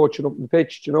exhibition of coaching up in the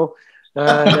pitch, And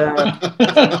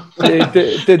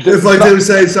if I do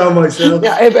say so myself.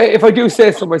 Yeah, if I do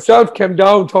say so myself, came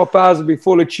down, thought Baz would be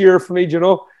full of cheer for me,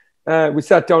 We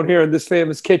sat down here in this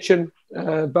famous kitchen.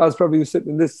 Baz probably was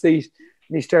sitting in this seat,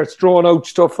 and he starts drawing out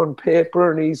stuff on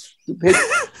paper, and he's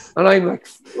And I'm like,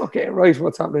 okay, right,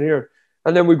 what's happening here?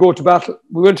 And then we go to battle.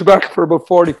 We went to battle for about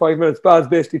 45 minutes. Baz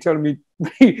basically telling me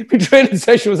my training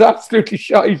session was absolutely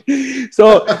shite.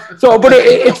 So, but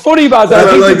it's funny, Baz.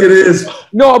 I like it is.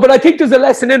 No, but I think there's a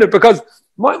lesson in it because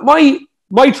my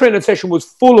training session was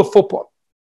full of football.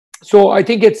 So I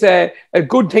think it's a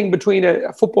good thing between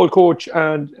a football coach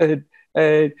and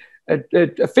a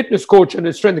fitness coach and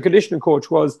a strength and conditioning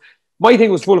coach. Was my thing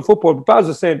was full of football, but Baz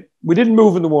was saying we didn't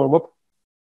move in the warm-up.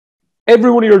 Every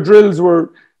one of your drills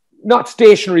were not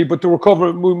stationary, but they were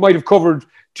covered. We might have covered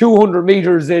 200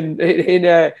 meters in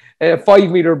a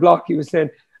 5-meter block, he was saying.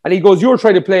 And he goes, you're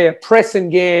trying to play a pressing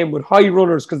game with high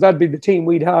runners, because that'd be the team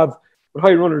we'd have with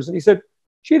high runners. And he said,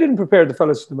 she didn't prepare the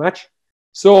fellas for the match.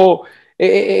 So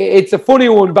it's a funny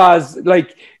one, Baz.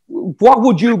 Like, what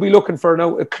would you be looking for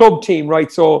now? A club team,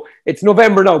 right? So it's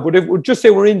November now, but if we'll just say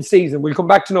we're in season, we'll come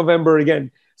back to November again.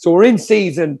 So we're in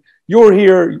season, you're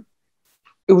here.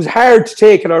 It was hard to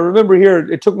take it. I remember here,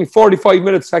 it took me 45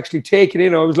 minutes to actually take it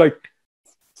in. I was like,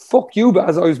 fuck you,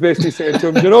 Baz, I was basically saying to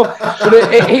him, you know. But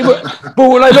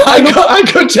when I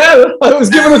could tell. I was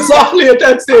giving it softly at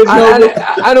that stage.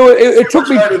 I know it took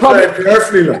me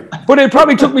but it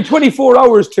probably took me 24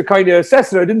 hours to kind of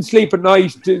assess it. I didn't sleep at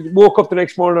night. Woke up the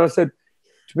next morning and I said,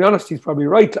 to be honest, he's probably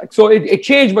right. Like, so it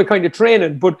changed my kind of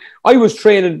training. But I was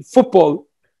training football,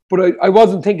 but I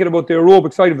wasn't thinking about the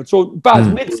aerobic side of it. So, Baz,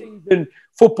 mid-season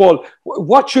football,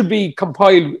 what should be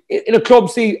compiled in a club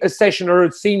session or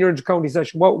a senior inter-county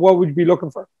session? What would you be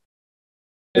looking for?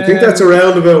 I think that's a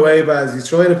roundabout way, Baz. He's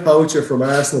trying to poach you from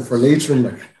Arsenal for Leitrim.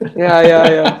 Like.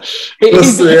 Yeah.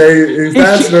 He's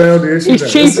dancing around the issue.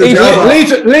 He's cheap.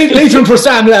 Leitrim for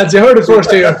Sam, lads. You heard it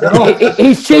first here.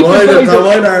 He's cheap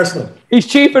advisor. Arsenal. He's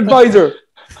chief advisor.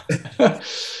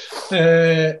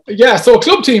 So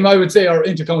club team, I would say, or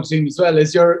inter-county team as well,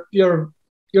 is you're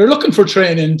looking for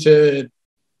training to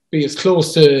be as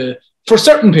close to, for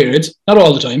certain periods, not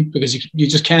all the time, because you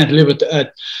just can't live at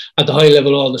the high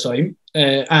level all the time.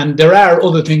 And there are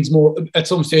other things more at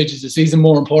some stages of the season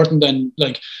more important than,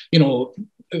 like, you know,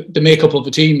 the makeup of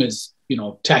a team is, you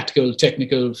know, tactical,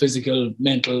 technical, physical,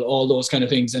 mental, all those kind of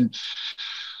things. And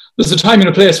there's a time and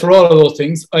a place for all of those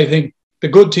things. I think the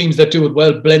good teams that do it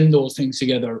well blend those things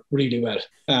together really well.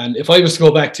 And if I was to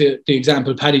go back to the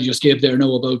example Paddy just gave there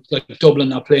now about, like, Dublin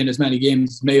not playing as many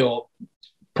games as Mayo,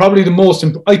 probably the most,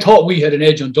 I thought we had an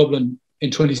edge on Dublin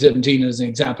in 2017 as an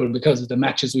example because of the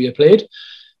matches we had played.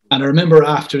 And I remember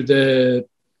after the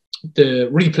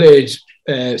replayed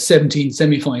 17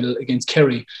 semi-final against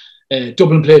Kerry,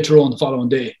 Dublin played Tyrone the following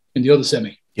day in the other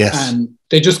semi. Yes. And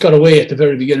they just got away at the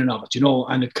very beginning of it, you know,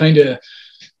 and it kind of,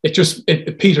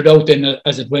 it petered out then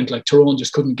as it went. Like, Tyrone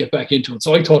just couldn't get back into it.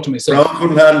 So I thought to myself, Tyrone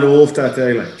couldn't handle the Wolf that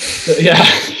day. Like.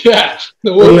 Yeah.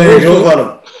 The Wolf.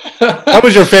 That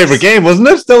was your favourite game, wasn't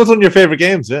it? That was one of your favourite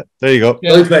games. Yeah, there you go.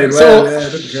 Yeah. I played well.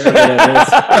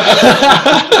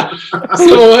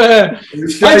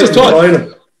 I just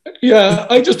thought. Yeah,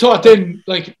 I just thought then,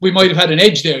 like, we might have had an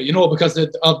edge there, you know, because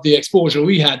of the exposure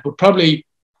we had. But probably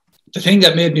the thing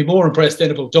that made me more impressed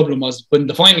then about Dublin was when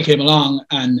the final came along,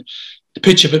 and the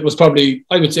pitch of it was probably,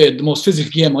 I would say, the most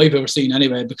physical game I've ever seen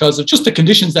anyway, because of just the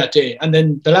conditions that day. And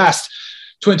then the last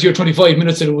 20 or 25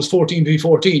 minutes it was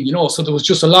 14v14, you know, so there was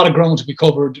just a lot of ground to be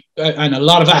covered and a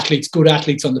lot of athletes, good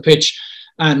athletes on the pitch.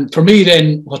 And for me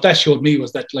then, what that showed me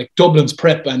was that, like, Dublin's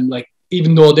prep, and, like,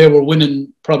 even though they were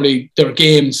winning probably their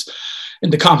games in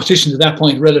the competition at that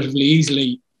point relatively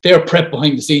easily, their prep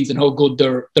behind the scenes and how good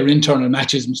their internal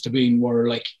matches must have been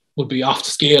would be off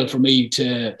the scale for me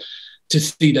to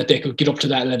see that they could get up to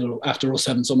that level after us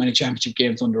having so many championship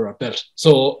games under our belt.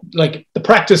 So, like, the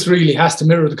practice really has to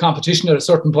mirror the competition at a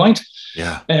certain point.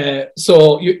 Yeah.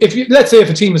 So let's say if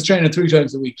a team is training 3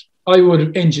 times a week, I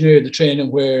would engineer the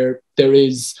training where there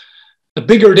is a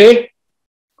bigger day,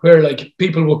 where, like,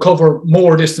 people will cover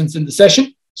more distance in the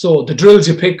session. So the drills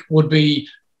you pick would be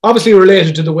obviously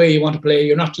related to the way you want to play.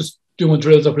 You're not just doing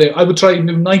drills or play. I would try and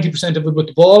do 90% of it with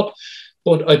the ball,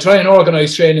 but I try and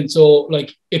organise training. So,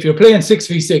 like, if you're playing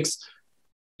 6v6,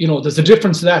 you know, there's a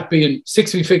difference to that being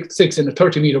 6v6 in a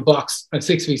 30-metre box and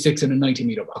 6v6 in a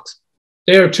 90-metre box.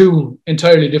 They are 2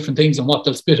 entirely different things on what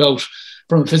they'll spit out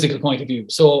from a physical point of view.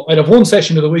 So I'd have one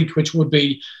session of the week which would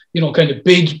be, you know, kind of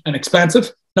big and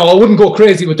expansive. Now, I wouldn't go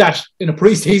crazy with that in a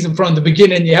pre-season from the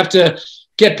beginning. You have to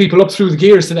get people up through the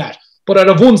gears to that. But I'd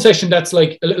have one session that's,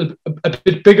 like, a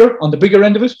bit bigger, on the bigger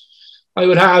end of it. I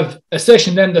would have a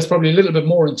session then that's probably a little bit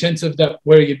more intensive, that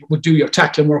where you would do your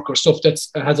tackling work or stuff that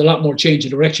has a lot more change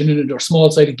of direction in it, or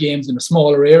small-sided games in a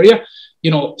smaller area.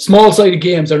 You know, small-sided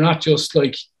games are not just,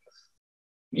 like,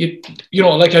 you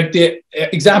know, like the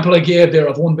example I gave there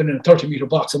of one being in a 30-meter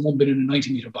box and one being in a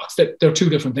 90-meter box, they're two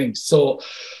different things. So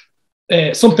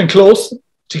something close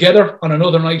together on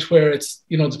another night where it's,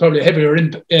 you know, there's probably a heavier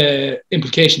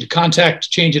implication to contact,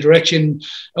 change of direction,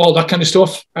 all that kind of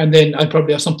stuff. And then I'd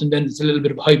probably have something then that's a little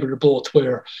bit of a hybrid of both,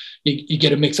 where you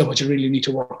get a mix of what you really need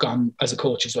to work on as a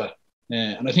coach as well.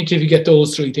 And I think if you get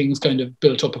those three things kind of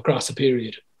built up across a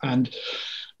period, and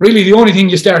really the only thing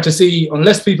you start to see,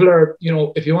 unless people are, you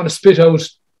know, if you want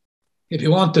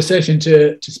the session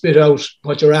to spit out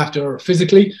what you're after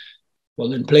physically, well,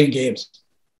 then playing games.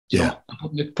 Yeah.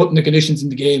 Putting the conditions in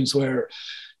the games where,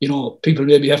 you know, people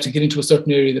maybe have to get into a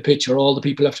certain area of the pitch, or all the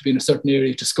people have to be in a certain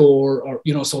area to score, or,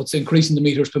 you know, so it's increasing the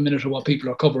meters per minute of what people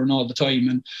are covering all the time,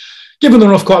 and giving them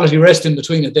enough quality rest in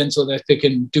between it then, so that they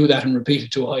can do that and repeat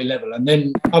it to a high level. And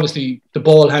then obviously the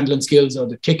ball handling skills, or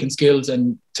the kicking skills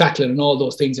and tackling and all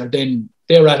those things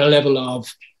they're at a level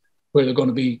of where they're going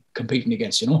to be competing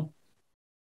against, you know.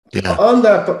 Yeah. On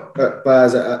that,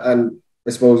 Baz, and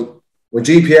I suppose when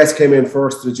GPS came in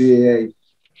first to the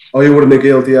GAA, you would have been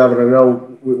guilty of it. I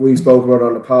know we spoke about it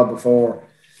on the pod before.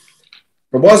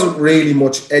 There wasn't really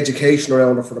much education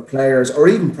around it for the players, or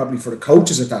even probably for the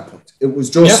coaches at that point. It was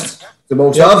just the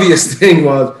most obvious thing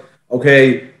was,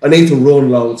 okay, I need to run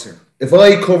loads here. If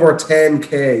I cover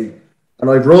 10K and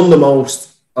I've run the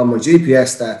most on my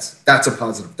GPS stats, that's a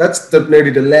positive. That's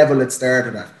nearly the level it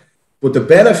started at. But the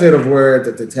benefit of where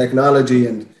the technology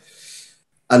and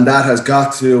that has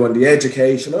got to, and the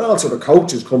education, and also the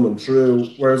coaches coming through,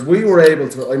 whereas we were able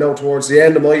to, I know towards the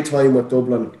end of my time with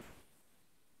Dublin,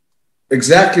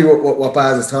 exactly what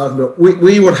Baz is talking about,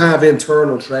 we would have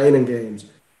internal training games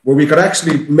where we could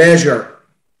actually measure.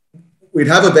 We'd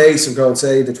have a base and go and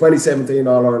say the 2017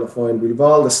 All-Ireland final, we'd have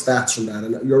all the stats from that.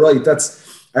 And you're right,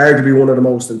 that's arguably one of the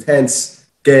most intense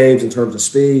games in terms of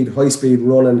speed, high-speed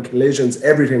running, collisions,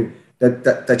 everything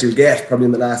that you'll get probably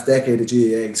in the last decade of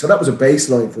GAA. So that was a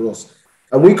baseline for us.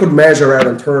 And we could measure our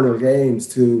internal games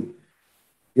to,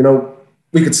 you know,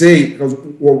 we could see because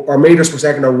our meters per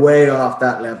second are way off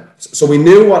that level. So we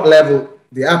knew what level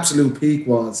the absolute peak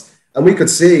was. And we could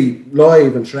see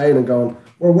live and training going,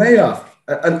 we're way off.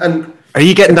 And are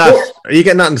you getting that? Are you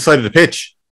getting that on the side of the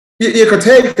pitch? You could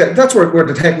take that. That's where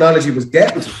the technology was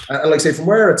getting to. And like I say, from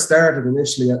where it started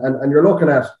initially, and you're looking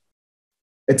at,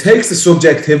 it takes the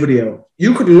subjectivity out.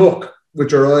 You could look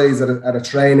with your eyes at a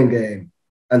training game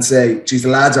and say, geez, the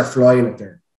lads are flying it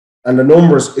there. And the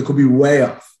numbers, it could be way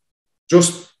off.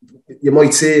 Just, you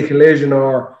might see a collision,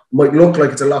 or it might look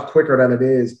like it's a lot quicker than it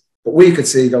is. But we could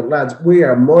see, lads, we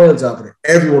are miles off it.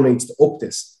 Everyone needs to up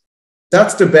this.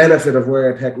 That's the benefit of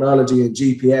where technology and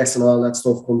GPS and all that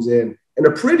stuff comes in a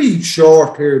pretty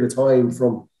short period of time,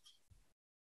 from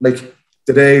like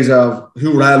the days of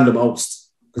who ran the most.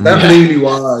 Because that really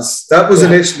was. That was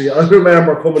initially, I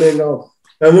remember coming in going,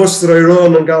 how much did I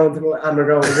run, and going to, and they're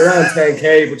going, you're on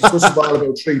 10K, but you touched the ball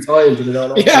about 3 times and you don't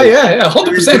know. Yeah,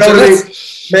 100%. You know what I mean?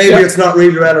 Maybe it's not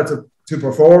really relative to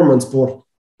performance,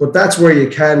 but that's where you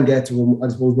can get to, I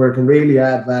suppose, where it can really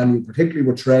add value, particularly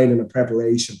with training and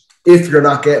preparation. If you're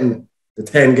not getting the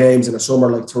 10 games in a summer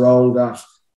like Tyrone got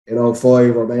in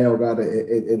 05 or Mayo got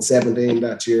in 17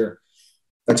 that year,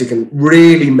 that you can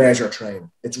really measure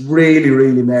training. It's really,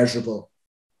 really measurable,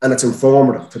 and it's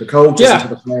informative to the coaches and to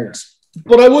the players.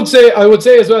 But I would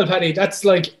say as well, Paddy, that's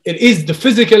like, it is the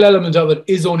physical element of it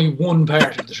is only one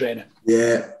part of the training.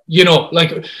 Yeah. You know,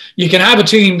 like you can have a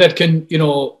team that can, you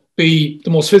know, be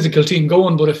the most physical team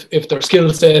going, but if their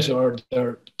skill set or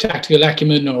their tactical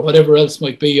acumen or whatever else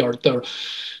might be, or their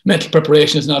mental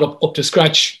preparation is not up to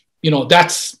scratch, you know,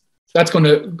 that's going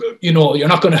to, you know, you're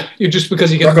not going to, you just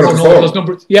because you get all those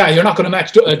numbers, you're not going to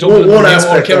match Dublin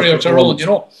or Kerry or Tyrone, you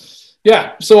know.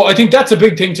 Yeah, so I think that's a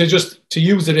big thing to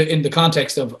use it in the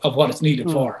context of what it's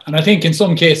needed for. And I think in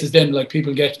some cases then, like,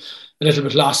 people get a little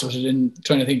bit lost with it in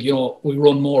trying to think, you know, we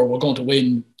run more, we're going to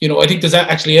win. You know, I think there's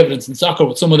actually evidence in soccer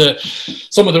with some of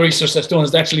the research that's done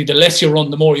is actually the less you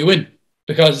run, the more you win.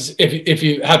 Because if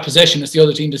you have possession, it's the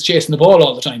other team that's chasing the ball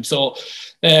all the time. So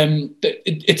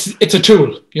it's a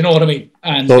tool, you know what I mean?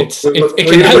 And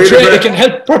it can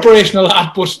help preparation a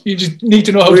lot, but you just need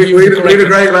to know how to use it correctly. We had a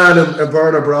great man in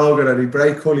Bernard Brogan, and he'd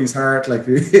break Cully's heart. Like,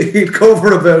 he'd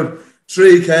cover about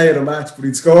 3K in a match, but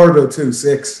he'd score about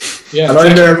 2-6. Yeah,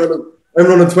 and exactly. I'm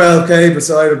running 12K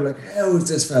beside him, like, how is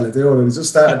this fella doing? He's just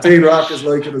starting. Dean Rock is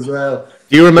like it as well.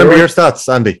 Do you remember your stats,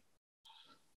 Andy?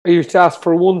 I used to ask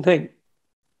for one thing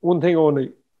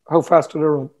only: how fast did I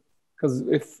run? because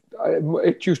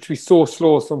it used to be so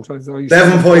slow sometimes.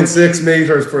 7.6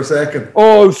 meters per second.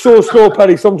 Oh, so slow,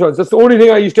 Paddy. Sometimes that's the only thing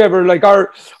I used to ever like.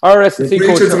 Our S&C You're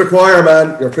coach. preaching to the choir,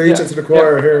 man. You're preaching to the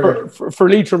choir here. For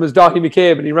Leitrim is Daithí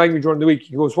McCabe, and he rang me during the week.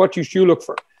 He goes, "What used you look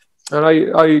for?" And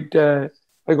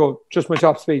I go, "Just my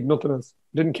top speed, nothing else.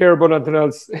 Didn't care about anything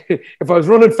else. If I was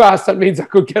running fast, that means I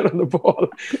could get on the ball."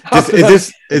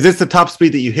 Is this the top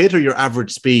speed that you hit, or your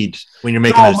average speed when you're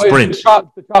making a sprint?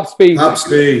 The top speed. Top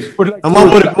speed. Like, and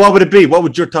what would it be? What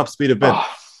would your top speed have been?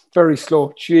 Very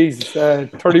slow. Jesus,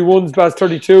 31s, past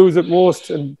 32s at most.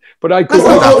 But I could.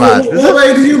 What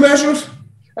way did you measure it?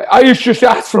 I used to just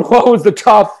ask for what was the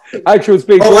top actual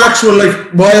speed. Oh, actual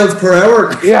like miles per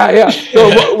hour. Yeah.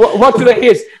 So what did I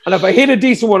hit? And if I hit a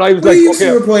decent one, I was we used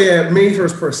to by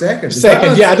meters per second.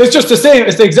 Yeah, there's just the same.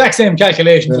 It's the exact same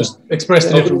calculation, just expressed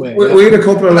a different way. We had a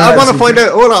couple of lads. I want to find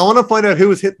out. Hold on, I want to find out who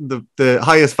was hitting the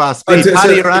highest fast speed,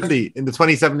 Paddy or Andy, in the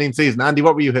 2017 season. Andy,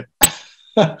 what were you hitting?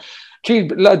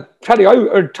 Geez, Paddy,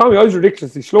 Tommy, I was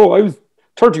ridiculously slow. I was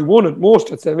 31 at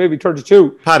most, I'd say, maybe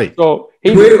 32. Paddy. So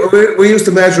we used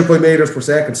to measure by meters per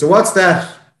second. So what's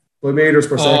that by meters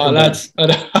per second? Oh, lads,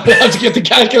 I'd have to get the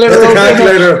calculator.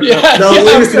 We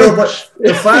used to know, but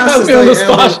the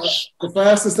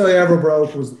fastest I ever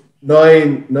broke was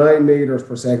 9 meters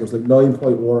per second. It was like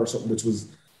 9.1 or something, which was,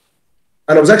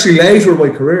 and it was actually later in my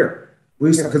career. We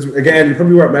used to, because again, you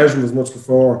probably weren't measuring as much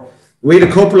before. We had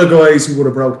a couple of guys who would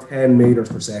have broke 10 meters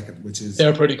per second, which is...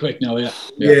 They're pretty quick now, yeah.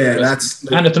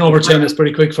 That's... Anything over 10 is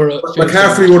pretty quick for a...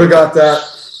 McCaffrey would have got that.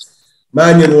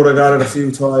 Mannion would have got it a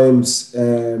few times.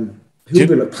 Who'd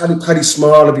be like... Paddy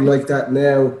Small would be like that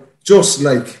now. Just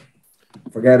like...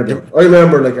 Forget about it. I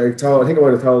remember, like, I think I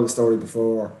might have told the story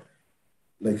before,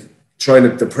 like, trying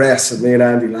to depress and me and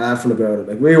Andy laughing about it.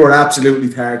 Like, we were absolutely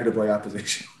targeted by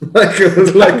opposition. Like, it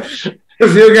was like...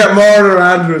 If you get more than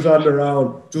Andrews on the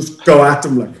round, just go at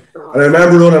them. Like. And I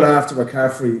remember running after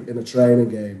McCaffrey in a training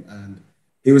game, and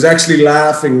he was actually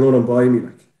laughing running by me.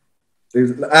 Like,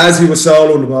 as he was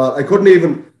soloing the ball, I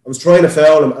was trying to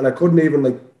foul him, and I couldn't even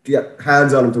like get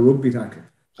hands on him to rugby tackle.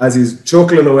 As he's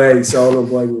chuckling away, soloing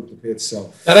by me with the pitch.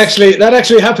 So that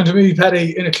actually happened to me,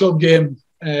 Paddy, in a club game.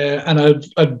 And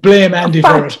I'd blame Andy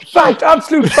for it.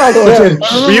 Absolute fact.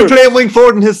 Were you playing wing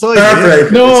forward in his side?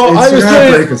 No,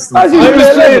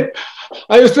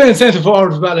 I was playing centre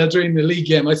forward for Ballard during the league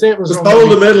game. I say it was just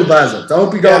hold the middle, Basil. Don't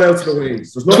be going out to the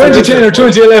wings. 2010 or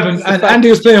 2011, and Andy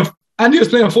was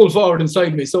playing full forward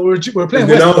inside me. So we're playing.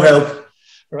 No help.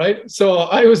 Right, so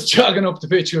I was jogging up the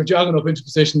pitch. We were jogging up into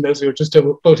position as we were just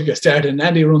about to get started, and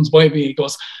Andy runs by me. He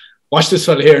goes, "Watch this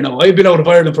fella here now. I've been out of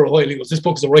Ireland for a while." He goes, "This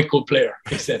book's a right good player,"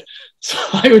 he said. So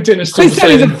I went in and started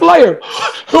saying, he's a flyer.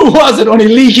 Who was it? Only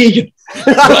Lee Keegan. I'm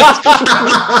kind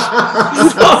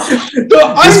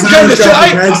of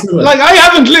I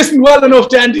haven't listened well enough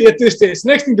to Andy at this stage.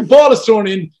 Next thing, the ball is thrown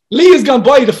in. Lee has gone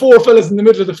by the 4 fellas in the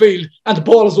middle of the field, and the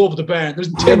ball is over the barn.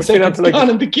 There's 10 seconds gone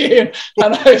in the game,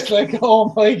 and I was like,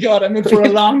 "Oh my God, I'm in for a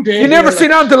long day." You never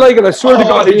seen anything like it. I swear to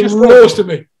God, he just roasted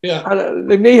me. Yeah, and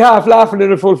the knee half laughing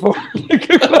in a full forward. Do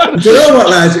you know what,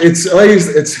 lads?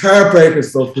 It's heartbreaking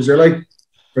stuff because you're like,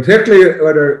 particularly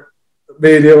whether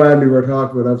me and you, Andy, were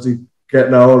talking about obviously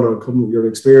getting older, you're an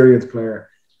experienced player,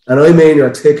 and I mean you're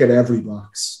ticking every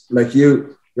box. Like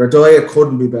your diet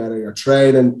couldn't be better. You're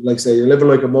training, like say, you're living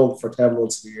like a monk for 10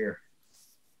 months a year,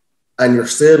 and you're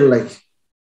still like,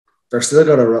 they're still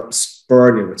gonna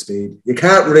spurn you with speed. You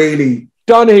can't really.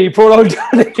 Donaghy, poor old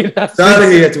Donaghy.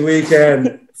 Donaghy at the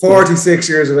weekend, 46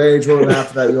 years of age, running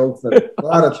after that young fella.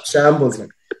 What a shambles!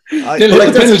 Like.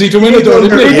 Like penalty to win it, though,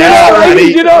 didn't he? He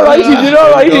did all right.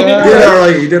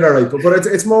 He did all right. But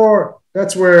it's more,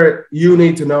 that's where you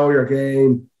need to know your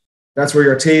game. That's where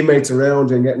your teammates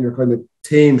around and getting your kind of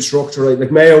team structure right.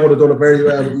 Like Mayo would have done it very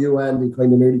well with you, Andy,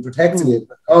 kind of nearly protecting it.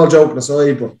 All joking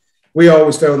aside, but we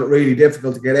always found it really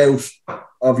difficult to get out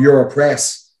of your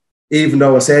press, even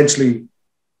though essentially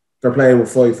they're playing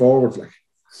with 5 forwards. Like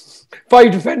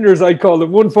 5 defenders, I'd call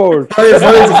them, 1 forward. 5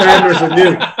 defenders and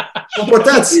you. But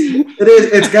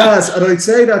it's gas, and I'd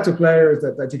say that to players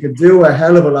that you can do a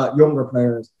hell of a lot, younger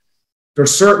players.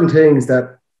 There's certain things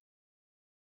that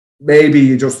maybe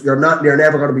you're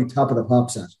never going to be top of the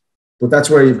pops at, but that's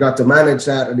where you've got to manage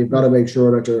that, and you've got to make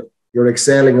sure that you're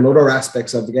excelling in other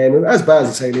aspects of the game. And as Baz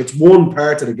is saying, it's one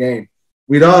part of the game.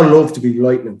 We'd all love to be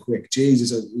lightning quick.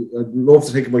 Jesus, I'd love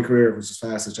to think of my career was as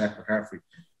fast as Jack McCaffrey,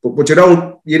 but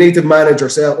you need to manage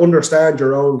yourself, understand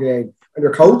your own game. And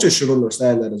your coaches should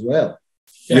understand that as well.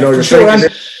 Yeah, you're sure.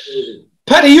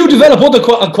 Paddy, you develop other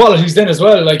qualities then as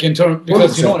well, like in terms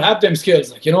because 100%. You don't have them skills,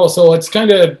 like so it's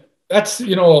kind of that's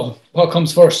what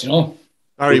comes first,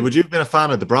 Barry, would you have been a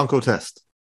fan of the Bronco test?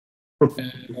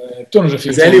 Done it a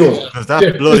few times. Anyone?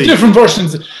 There's different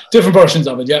versions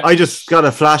of it. Yeah. I just got a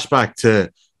flashback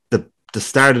to the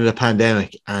start of the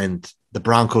pandemic and the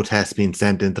Bronco test being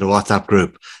sent into the WhatsApp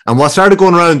group. And what started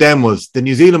going around then was the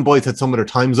New Zealand boys had some of their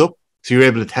times up, so you were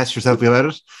able to test yourself about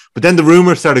it. But then the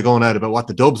rumors started going out about what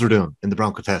the Dubs were doing in the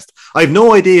Bronco test. I have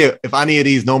no idea if any of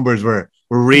these numbers were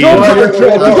real. The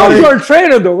Dubs weren't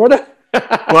training though, were they?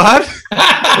 What?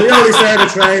 We only started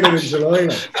training in July.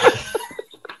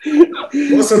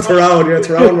 Wasn't Tyrone? Yeah,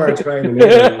 Tyrone weren't training.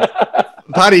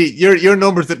 Paddy, your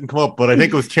numbers didn't come up, but I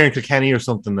think it was Kieran Kilkenny or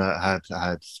something that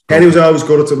had Kenny was always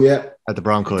good at them, yeah. At the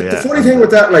Bronco, The funny thing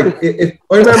with that, like, if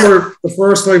I remember the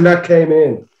first time that came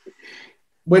in,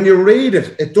 when you read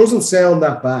it, it doesn't sound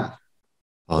that bad.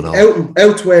 Oh no.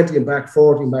 Out 20 and back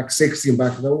 40 and back 60 and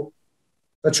back, no,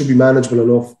 that should be manageable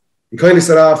enough. He kind of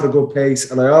set off at a good pace,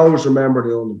 and I always remember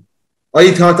doing them.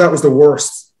 I thought that was the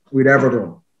worst we'd ever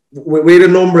done. We had a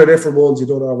number of different ones you've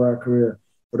done over our career,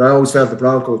 but I always felt the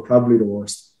Bronco was probably the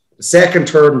worst. The second,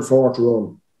 third, and fourth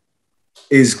run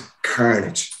is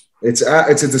carnage. It's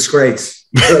a disgrace.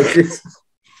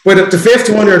 But the fifth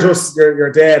one,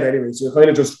 you're dead anyway, so you're kind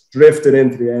of just drifted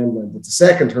into the end line. But the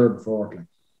second, third, and fourth, like,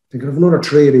 they could have another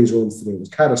 3 of these runs to do. It was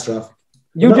catastrophic.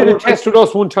 You did a test with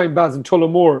us one time, Baz, in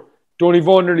Tullamore. Donny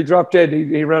Vaughan nearly dropped dead.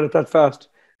 He ran it that fast.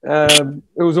 It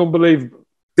was unbelievable.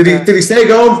 Did he stay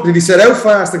going? Did he set out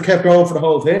fast and kept going for the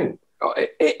whole thing?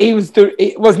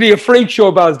 Wasn't he a freak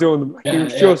show, Baz, doing them? He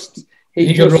was just.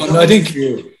 He could run. I think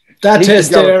that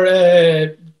test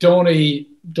there, Donny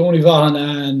Vaughan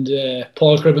and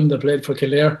Paul Cribben that played for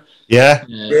Kildare. Yeah.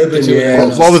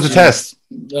 What was the test?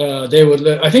 They would.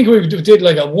 I think we did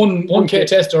like a 1K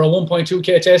test or a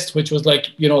 1.2K test, which was like,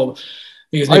 you know,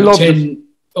 because I love 10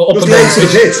 up and down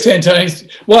 10 times.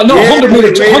 Well, no, 100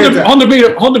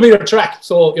 meter track.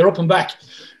 So you're up and back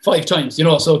 5 times, you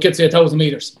know, so it gets you 1,000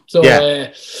 meters. So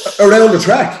around the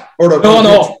track? Or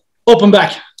no, up and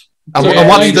back. And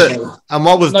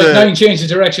what was the 9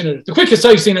 changes of direction? The quickest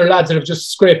I've seen are lads that have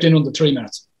just scraped in under 3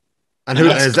 minutes. And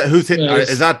who's hitting?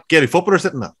 Is that Gaelic football or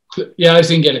sitting there? Yeah, I've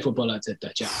seen Gaelic football lads hit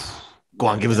that. Yeah. Go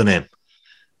on, give us a name.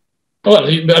 Well,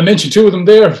 I mentioned 2 of them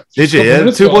there. Did you?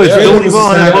 Yeah, 2 boys. Donny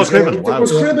Vaughan and Paul Cribben. Wow.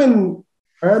 Was Cribben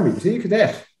Army? Was he a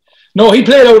cadet? No, he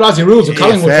played out Aussie rules with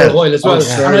Collingwood for a while as well.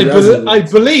 Sorry, and I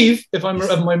believe, if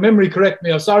my memory correct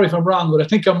me, I'm sorry if I'm wrong, but I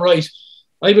think I'm right.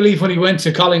 I believe when he went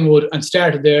to Collingwood and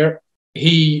started there,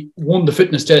 he won the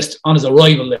fitness test on his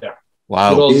arrival there.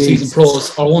 Wow. With all the season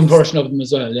pros, or one version of them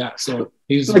as well, yeah. So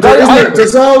he's...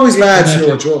 There's always lads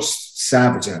who are just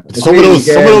savage. Some of those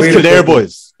Kildare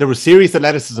boys, there was serious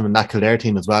athleticism in that Kildare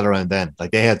team as well around then.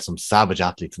 Like, they had some savage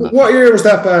athletes in that. What year was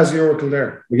that, Baz, you were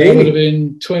Kildare? That would have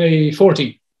been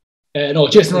 2014. No,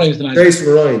 Jason Ryan was the man.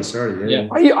 Jason Ryan, sorry. Yeah.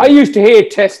 I used to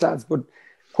hate test lads, but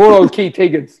poor old Keith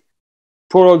Higgins,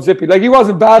 poor old Zippy, like, he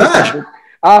wasn't bad at it.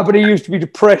 But he used to be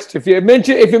depressed. If you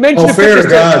mention the fitness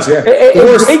test,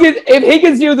 if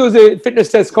Higgins knew there was a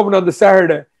fitness test coming on the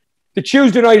Saturday, the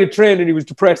Tuesday night of training he was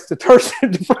depressed. The Thursday,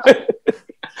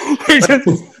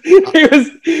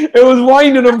 it was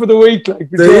winding him for the week. Like,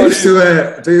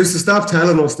 they used to stop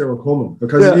telling us they were coming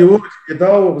because you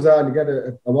know what was on. You get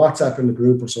a WhatsApp in the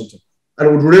group or something, and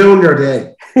it would ruin your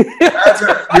day.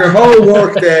 Your whole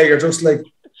work day, you're just like,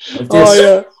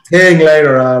 thing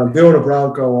later on, I'm doing a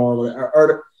Bronco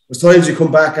or there's times you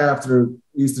come back after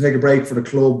we used to take a break for the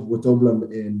club with Dublin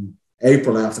in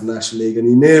April after the National League, and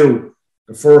he knew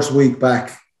the first week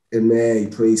back in May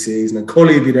pre-season, and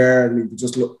Cully would be there, and he'd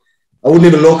just look. I wouldn't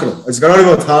even look at him. I was going, I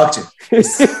don't even talk to you.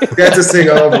 Get this thing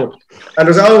over. And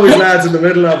there's always lads in the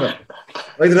middle of it.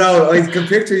 I don't know. I can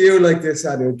picture you like this,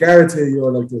 and I guarantee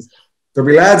you're like this. There'll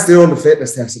be lads doing the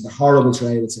fitness test and the horrible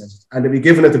training sessions, and they'll be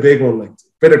giving it the big one, like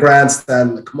bit of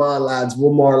grandstand, like, come on lads,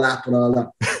 one more lap and all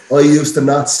that. I used to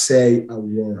not say a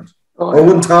word. I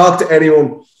wouldn't talk to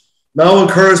anyone. No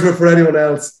encouragement for anyone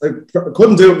else. I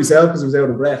couldn't do it myself because I was out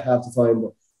of breath half the time,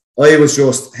 but I was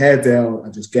just head down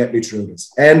and just get me through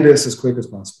this. End this as quick as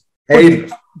possible.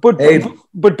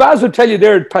 But Baz would tell you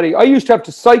there, Paddy, I used to have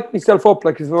to psych myself up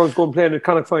like as I was going playing a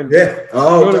Connacht final. Yeah.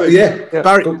 Oh, you know I mean? yeah.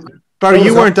 Barry,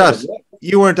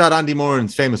 you weren't at Andy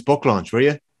Moran's famous book launch, were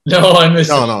you? No, I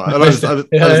missed it. No. I was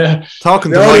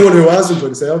talking the to only Mike. one who wasn't,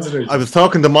 but sounds I was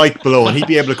talking to Mike below, and he'd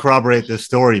be able to corroborate this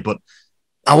story, but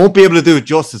I won't be able to do it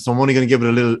justice. So I'm only going to give it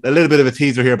a little bit of a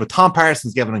teaser here. But Tom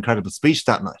Parsons gave an incredible speech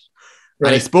that night,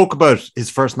 and he spoke about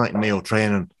his first night in Mayo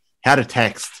training. He had a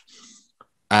text.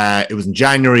 It was in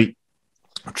January.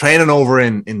 Training over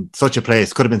in such a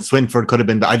place, could have been Swinford, could have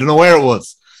been, I don't know where it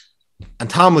was. And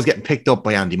Tom was getting picked up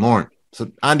by Andy Moran.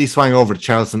 So Andy swung over to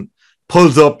Charleston,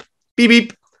 pulls up, beep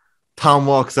beep. Tom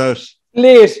walks out.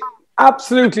 Late.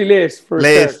 absolutely late for a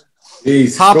Late. start.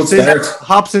 Jeez,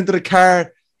 Hops into the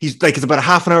car. He's like, it's about a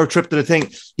half an hour trip to the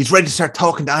thing. He's ready to start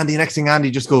talking to Andy. Next thing,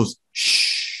 Andy just goes,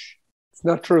 shh. It's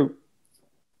not true.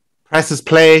 Presses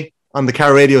play on the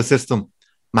car radio system.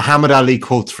 Muhammad Ali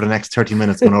quotes for the next 30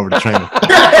 minutes going over the training.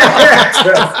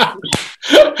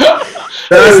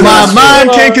 My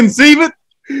mind can't conceive it.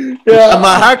 Yeah. And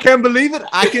my heart can't believe it.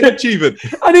 I can achieve it.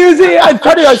 And he was,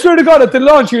 I swear to God, at the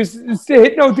launch, he was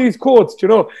hitting out these quotes, you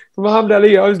know, from Muhammad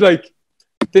Ali. I was like,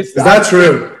 is that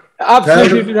true?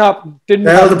 Absolutely didn't happen.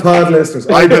 Tell the pod listeners.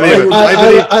 I believe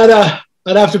it.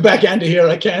 I'd have to back Andy here.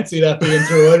 I can't see that being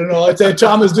true. I don't know. I'd say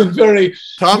Tom has been very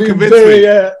convinced me.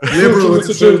 Liberal with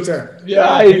the truth there.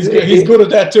 Yeah, he's good at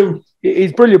that too.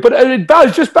 He's brilliant. But Bal,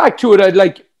 just back to it, I'd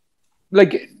like,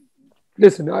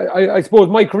 listen, I suppose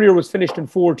my career was finished in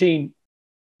 14,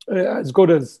 as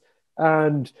good as,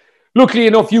 and luckily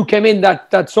enough, you came in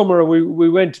that summer and we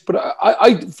went. But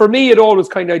I for me, it always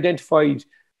kind of identified,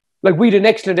 like we had an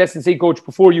excellent S&C coach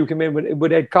before you came in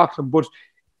with Ed Coughlin, but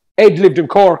Ed lived in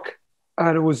Cork.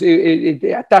 And it was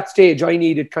at that stage, I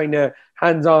needed kind of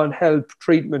hands-on help,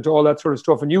 treatment, all that sort of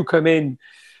stuff. And you come in,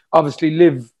 obviously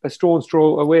live a stone's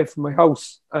throw away from my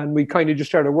house. And we kind of just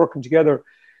started working together.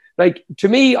 Like, to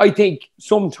me, I think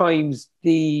sometimes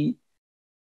the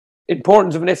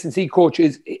importance of an S&C coach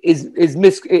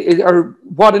or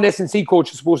what an S&C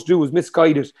coach is supposed to do is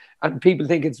misguided. And people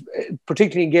think it's,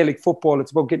 particularly in Gaelic football,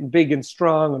 it's about getting big and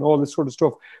strong and all this sort of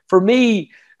stuff. For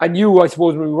me, and you, I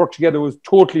suppose, when we worked together, was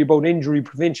totally about injury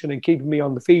prevention and keeping me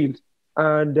on the field.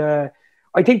 And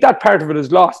I think that part of it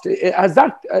is lost. Has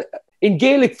that, in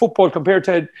Gaelic football compared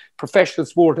to professional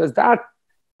sport, has that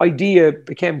idea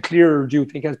become clearer, do you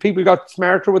think? Has people got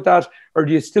smarter with that? Or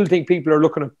do you still think people are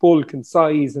looking at bulk and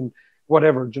size and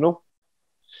whatever, do you know?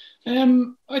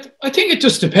 I think it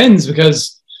just depends,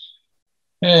 because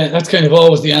that's kind of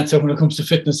always the answer when it comes to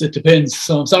fitness. It depends.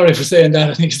 So I'm sorry for saying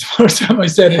that. I think it's the first time I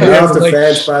said it.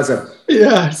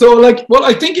 Yeah. So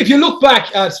I think if you look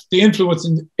back at the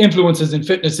influences in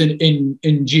fitness in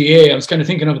GAA, I was kind of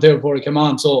thinking of it there before I came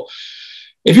on. So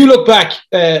if you look back,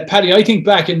 Paddy, I think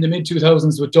back in the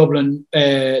mid-2000s with Dublin,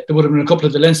 there would have been a couple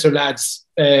of the Leinster lads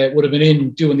would have been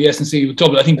in doing the S&C with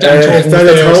Dublin. I think Dan Tobin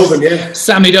was there.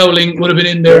 Sammy Dowling would have been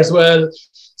in there as well.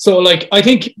 So, I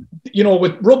think,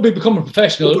 with rugby becoming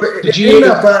professional,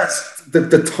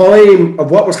 the time of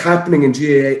what was happening in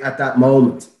GAA at that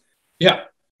moment,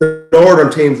 the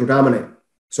northern teams were dominating.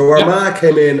 So Armagh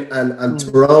came in and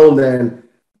Tyrone then,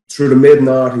 through the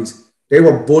mid-noughties, they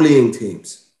were bullying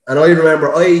teams. And I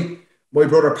remember my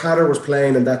brother Patter was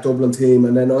playing in that Dublin team,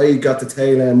 and then I got the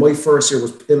tail end. My first year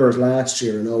was Pillars last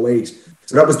year in 08.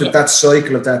 So that was that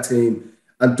cycle of that team.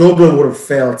 And Dublin would have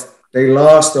felt they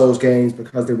lost those games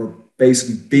because they were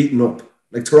basically beaten up.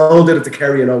 Like Tyrone did it to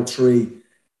Kerry in 03,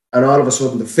 and all of a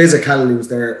sudden the physicality was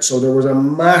there. So there was a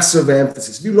massive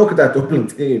emphasis. If you look at that Dublin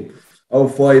team,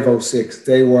 05, 06,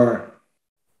 they were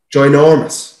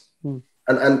ginormous.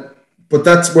 But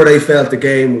that's where they felt the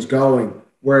game was going.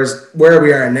 Whereas where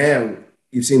we are now,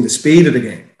 you've seen the speed of the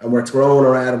game, and where Tyrone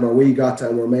are at, and where we got to,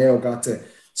 and where Mayo got to.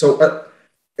 So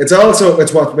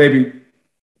it's what maybe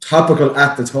topical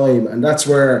at the time, and that's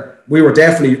where we were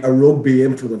definitely a rugby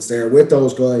influence there with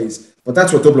those guys. But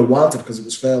that's what Dublin wanted, because it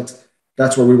was felt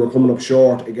that's where we were coming up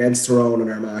short against Tyrone and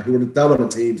Armagh, who were the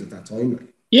dominant teams at that time.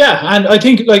 Yeah, and I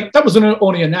think that was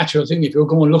only a natural thing. If you were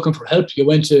going looking for help, you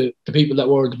went to the people that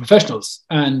were the professionals.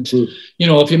 And,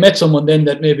 if you met someone then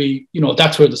that maybe,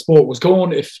 that's where the sport was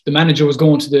going, if the manager was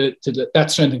going to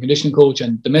that strength and conditioning coach,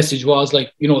 and the message was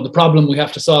the problem we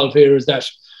have to solve here is that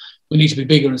we need to be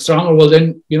bigger and stronger. Well,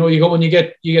 then, you go and you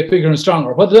get bigger and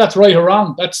stronger. Whether that's right or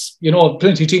wrong, that's,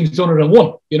 plenty of teams done it in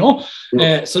one,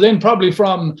 So then probably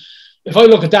if I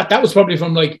look at that was probably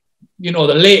from the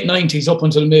late 90s up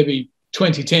until maybe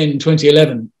 2010,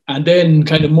 2011, and then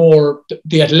kind of more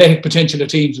the athletic potential of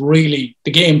teams. Really,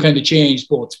 the game kind of changed,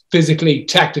 both physically,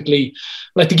 tactically.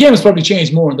 The game has probably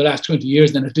changed more in the last 20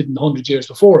 years than it did in the 100 years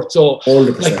before it. So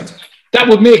 100%. That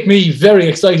would make me very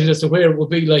excited as to where it would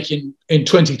be in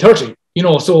 2030.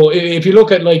 So if you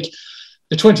look at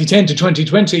the 2010 to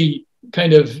 2020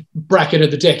 kind of bracket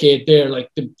of the decade there,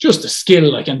 just the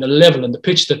skill and the level and the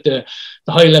pitch that the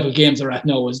high level games are at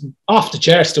now is off the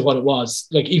charts to what it was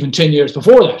even 10 years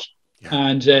before that.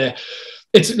 And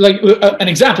it's an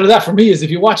example of that for me is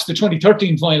if you watch the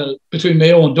 2013 final between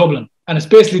Mayo and Dublin, and it's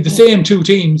basically the same two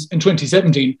teams in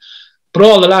 2017, but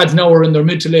all the lads now are in their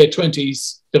mid to late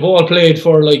 20s. They've all played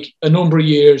for a number of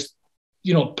years,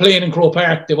 playing in Croke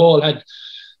Park. They've all had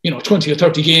 20 or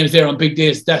 30 games there on big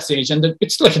days at that stage, and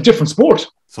it's like a different sport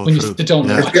when you sit down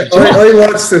and watch it. I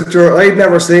watched it. I'd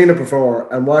never seen it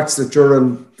before, and watched it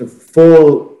during the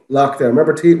full lockdown.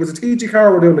 Remember, was it TG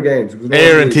Carr were doing the games?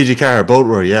 Air and TG Carr, both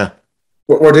were, yeah.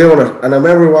 We're doing it, and I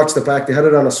remember we watched it back. They had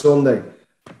it on a Sunday,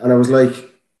 and I was like,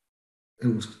 it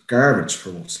was garbage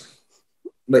for once.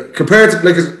 Like compared to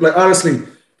like honestly,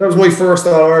 that was my first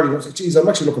All-Ireland. I was like, geez, I'm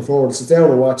actually looking forward to sit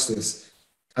down and watch this.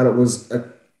 And it was,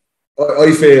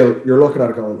 I feel you're looking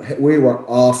at it going, we were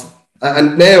awful.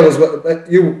 And now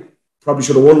you probably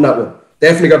should have won that one.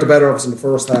 Definitely got the better of us in the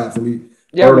first half. And we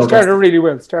started really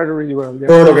well. Yeah.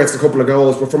 Burno gets a couple of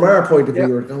goals, but from our point of view,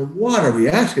 we're going, what are we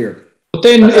at here? But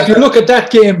then if you look at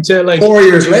that game to like 4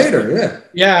 years later,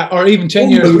 yeah, or even 10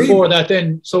 years before that,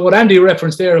 then so what Andy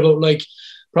referenced there about like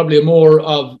probably more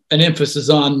of an emphasis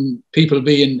on people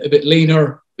being a bit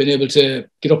leaner, being able to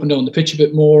get up and down the pitch a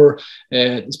bit more.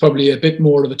 It's probably a bit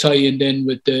more of a tie-in then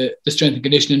with the strength and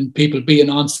conditioning, people being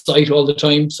on site all the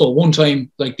time. So one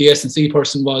time, like the S&C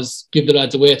person was, give the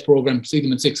lads a weight program, see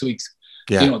them in 6 weeks.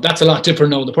 Yeah. That's a lot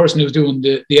different now. The person who's doing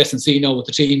the S&C now with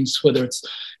the teams, whether it's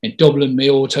in Dublin,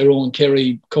 Mayo, Tyrone,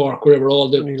 Kerry, Cork, wherever, all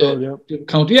the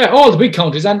county, all the big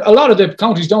counties, and a lot of the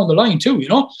counties down the line too,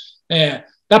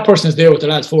 that person is there with the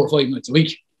lads 4 or 5 nights a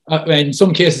week. In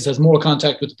some cases has more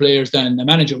contact with the players than the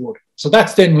manager would. So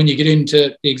that's then when you get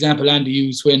into the example Andy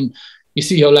used, when you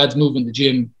see how lads move in the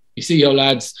gym, you see how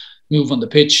lads move on the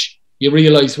pitch, you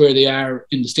realise where they are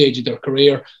in the stage of their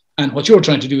career. And what you're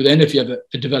trying to do then, if you have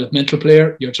a developmental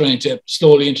player, you're trying to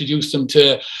slowly introduce them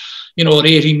to, at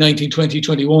 18, 19, 20,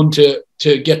 21 to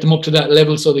get them up to that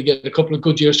level so they get a couple of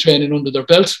good years training under their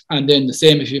belt. And then the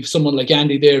same if you have someone like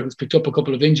Andy there who's picked up a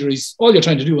couple of injuries, all you're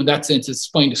trying to do in that sense is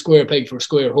find a square peg for a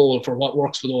square hole for what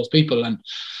works for those people. And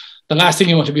the last thing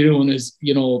you want to be doing is,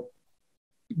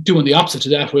 doing the opposite to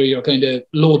that, where you're kind of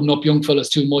loading up young fellas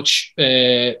too much,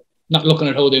 not looking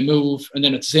at how they move. And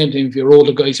then at the same time, if you're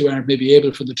older guys who aren't maybe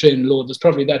able for the training load, there's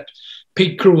probably that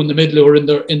peak crew in the middle or in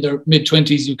their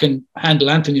mid-20s who can handle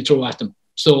anything you throw at them.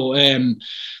 So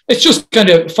it's just kind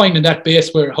of finding that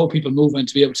base where how people move and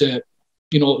to be able to,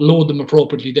 load them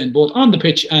appropriately then, both on the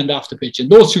pitch and off the pitch. And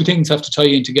those two things have to tie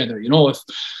in together.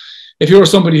 If you're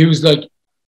somebody who's like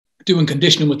doing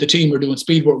conditioning with the team or doing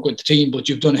speed work with the team, but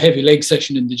you've done a heavy leg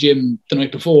session in the gym the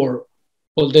night before,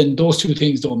 well, then those two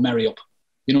things don't marry up.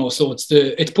 So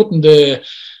it's putting the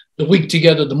week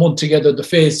together, the month together, the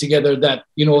phase together, that,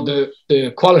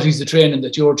 the qualities of training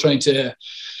that you're trying to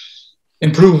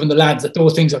improve in the lads, that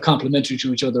those things are complementary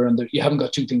to each other and that you haven't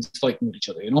got two things fighting with each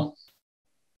other,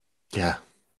 Yeah,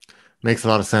 makes a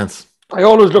lot of sense. I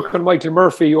always look at Michael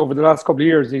Murphy over the last couple of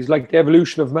years. He's like the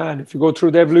evolution of man. If you go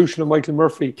through the evolution of Michael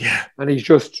Murphy, and he's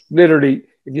just literally,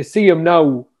 if you see him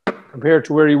now, compared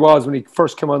to where he was when he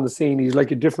first came on the scene, he's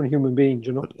like a different human being,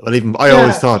 Well, even I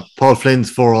always thought Paul Flynn's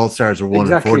 4 All-Stars were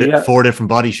one in four different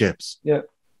body shapes. Yeah.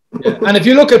 And if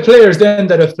you look at players then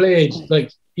that have played, like,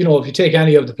 if you take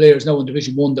any of the players now in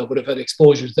Division 1 that would have had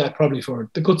exposure to that probably for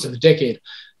the guts of a decade,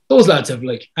 those lads have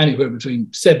like anywhere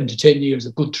between 7 to 10 years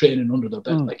of good training under their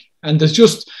belt. And there's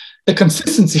just the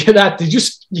consistency of that.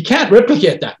 You can't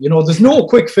replicate that. There's no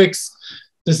quick fix.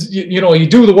 There's, you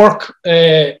do the work,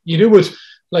 you do it.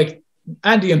 Like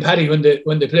Andy and Paddy, when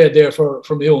they played there for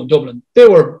Mayo in Dublin, they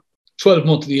were 12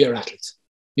 month of the year athletes.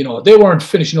 They weren't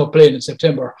finishing up playing in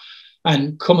September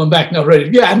and coming back now ready.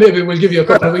 Yeah, maybe we'll give you a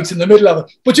couple of weeks in the middle of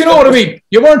it. But you know what I mean?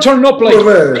 You weren't turning up like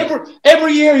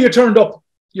every year you turned up,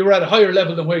 you were at a higher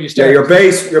level than where you started. Yeah,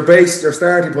 your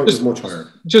starting point was much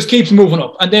higher. Just keeps moving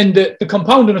up. And then the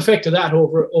compounding effect of that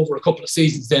over a couple of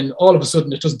seasons, then all of a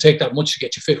sudden it doesn't take that much to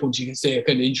get you fit once you can stay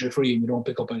kind of injury free and you don't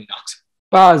pick up any knocks.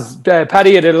 Baz,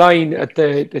 Paddy had a line at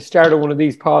the start of one of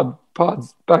these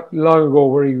pods back long ago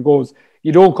where he goes,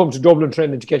 you don't come to Dublin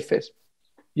training to get fit.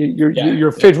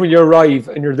 You're fit when you arrive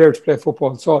and you're there to play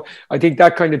football. So I think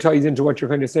that kind of ties into what you're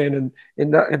kind of saying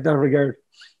in that regard.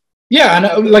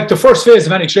 Yeah, and like the first phase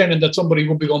of any training that somebody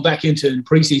would be going back into in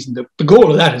pre-season, the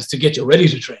goal of that is to get you ready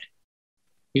to train,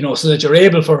 so that you're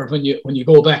able for it when you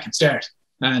go back and start.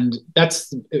 And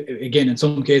that's, again, in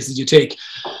some cases you take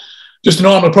just a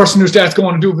normal person who starts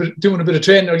going and doing a bit of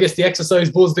training, or gets the exercise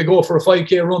buzz, they go for a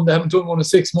 5K run, they haven't done one in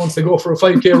 6 months, they go for a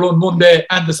 5K run Monday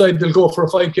and decide they'll go for a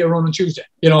 5K run on Tuesday,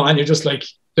 and you're just like,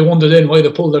 they wonder then why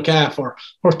they pull their calf or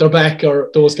hurt their back or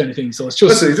those kind of things. So it's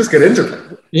just... you just get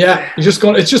injured. Yeah,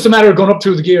 it's just a matter of going up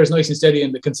through the gears nice and steady,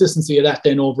 and the consistency of that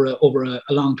then over a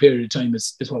long period of time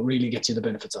is what really gets you the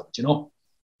benefits of it,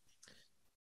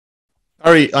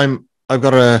 Barry, I've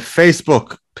got a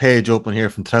Facebook page open here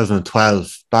from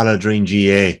 2012, Balladreen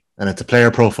GAA, and it's a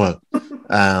player profile.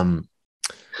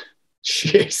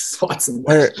 Jeez, Watson.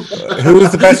 Who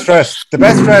was the best dressed? The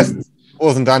best dressed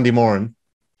wasn't Andy Moran.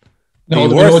 No,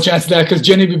 there'd be no chance of that because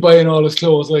Jenny be buying all his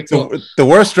clothes. Like so. The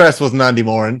worst dressed wasn't Andy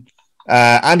Moran.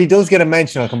 Andy does get a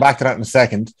mention. I'll come back to that in a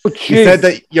second. You said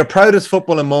that your proudest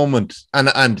footballing moment,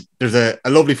 and there's a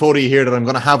lovely photo here that I'm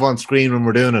going to have on screen when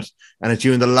we're doing it, and it's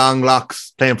you in the long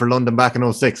locks playing for London back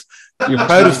in 06. Your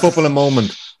proudest footballing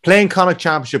moment, playing Connacht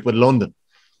Championship with London.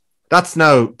 That's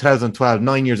now 2012,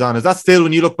 9 years on. Is that still,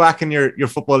 when you look back in your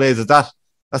football days, that's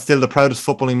still the proudest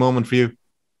footballing moment for you?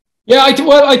 Yeah, I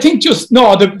think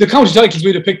the county titles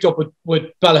we'd have picked up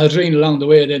with Ballahadreen along the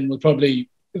way then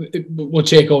would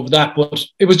take over that. But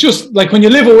it was just like when you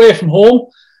live away from home,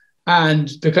 and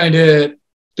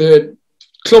the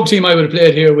club team I would have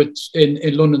played here with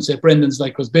in London, St. Brendan's,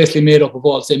 like, was basically made up of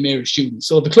all St. Mary's students.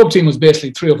 So the club team was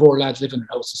basically 3 or 4 lads living in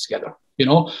houses together, you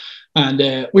know.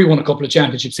 And we won a couple of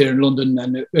championships here in London,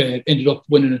 and ended up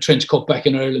winning a Trench Cup back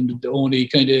in Ireland, the only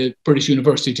kind of British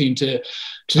university team to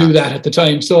do that at the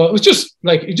time. So it was just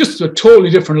a totally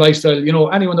different lifestyle. You know,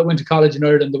 anyone that went to college in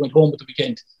Ireland, they went home at the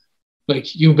weekend.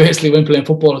 Like, you basically went playing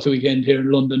football at the weekend here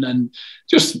in London, and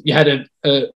just you had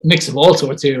a mix of all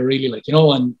sorts here, really, like, you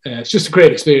know. And it's just a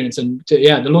great experience. And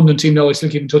the London team now, I still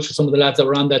keep in touch with some of the lads that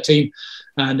were on that team,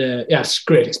 and it's a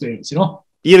great experience, you know.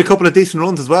 You had a couple of decent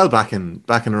runs as well back in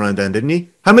around then, didn't you?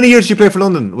 How many years did you play for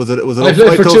London? Was it? I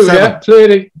played for 2. Yeah,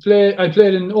 I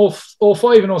played in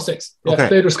 05 and 06. Yeah, okay.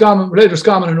 Played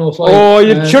Roscommon in 05. Oh,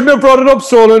 you shouldn't have brought it up,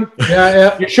 Solon.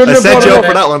 Yeah. You shouldn't have brought it up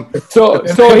for that one. So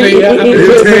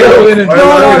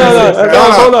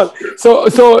hold on.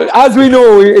 So as we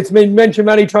know, it's been mentioned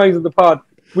many times in the pod.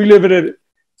 We live in a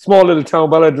small little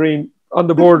town, Ballahadreen, on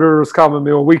the border of Roscommon,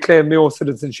 Mayo. We claim Mayo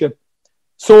citizenship.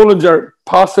 Solons are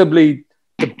possibly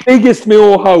the biggest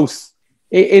Mayo house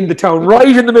in the town, right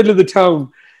in the middle of the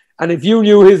town. And if you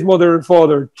knew his mother and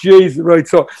father, jeez, right?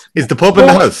 So is the pub in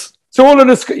the house? Solon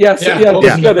is yeah.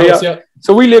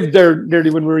 So we lived there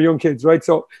nearly when we were young kids, right?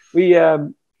 So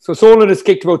so Solon has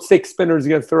kicked about 6 spinners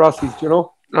against the Rossies, you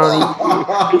know.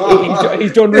 And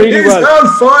he's done really well. He's on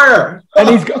fire, and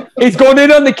he's gone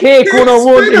in on the cake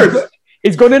 1-on-1.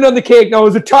 He's gone in on the cake. Now it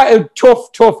was a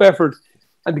tough effort.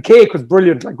 And the cake was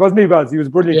brilliant, like, wasn't he, Baz? He was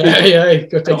brilliant. Yeah.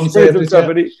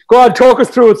 Go on, talk us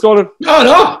through it, Solon.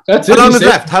 No, that's it.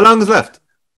 How long is left?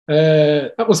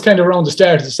 That was kind of around the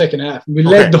start of the second half. We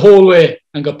led the whole way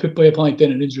and got pipped by a point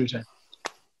then in injury time.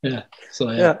 Yeah, so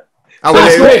yeah. Oh, well,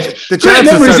 that's great. Great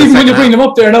memories, even when you bring them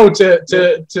up there now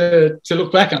to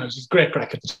look back on it. It's great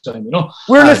crack at the time, you know.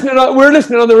 We're listening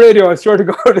on the radio, I swear to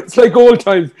God. It's like old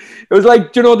times. It was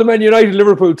like, you know, the Man United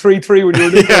Liverpool 3-3 when you were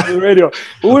listening on the radio.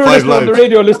 But we were listening on the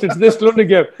radio, listening to this London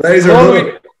game.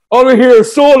 All we hear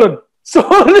is Solon.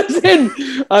 Solon is in.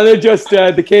 And it just,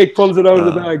 the cake pulls it out of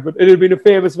the bag. But it had been a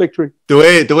famous victory.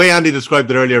 The way Andy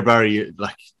described it earlier, Barry,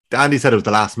 like, Andy said it was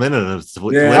the last minute. I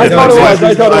thought it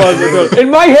was.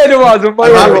 In my head it was. Tom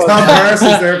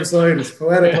Parsons there beside us.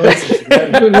 Poetic license.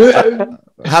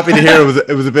 Happy to hear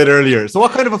it was a bit earlier. So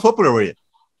what kind of a footballer were you?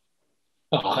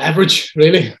 Oh, average,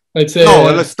 really. I'd say.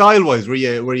 No, style-wise, were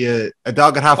you a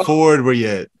dog at half forward? Were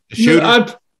you a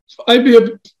shooter? I'd be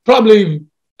probably.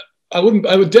 I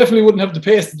definitely wouldn't have the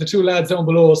pace of the 2 lads down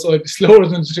below, so I'd be slower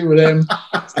than the 2 of them.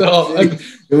 So I'd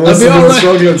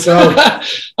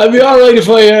be all right if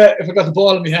I got the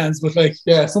ball in my hands. But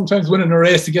sometimes winning a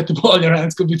race to get the ball in your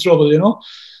hands could be trouble, you know.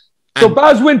 So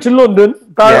Baz went to London.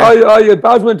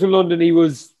 Baz went to London. He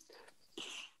was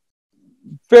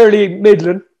fairly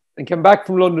middling and came back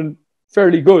from London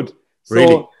fairly good. So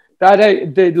really?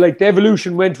 the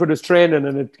evolution went with his training,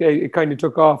 and it kind of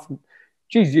took off.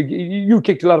 Geez, you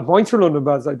kicked a lot of points for London,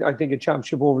 Baz. I think a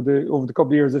championship over the couple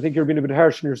of years. I think you're being a bit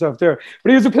harsh on yourself there. But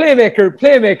he was a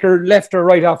playmaker, left or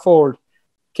right half forward,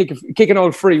 kicking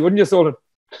all free, wouldn't you, Solon?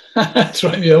 That's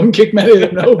right. I wouldn't kick many of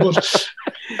them now, but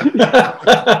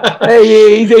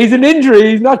hey, he's an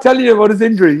injury. He's not telling you about his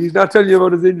injury.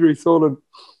 Solon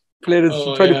tried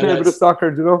to play a bit of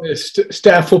soccer, you know.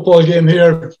 Staff football game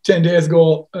here 10 days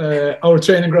ago. Our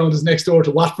training ground is next door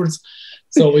to Watford's.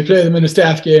 So we play them in a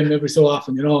staff game every so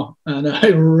often, you know. And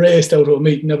I raced out of a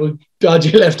meeting. I have a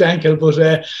dodgy left ankle, but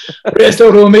raced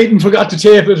out of a meeting, forgot to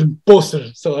tape it and busted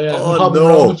it. So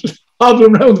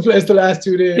hobbling around the place the last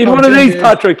 2 days. He'd one of these,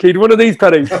 Patrick. He'd one of these,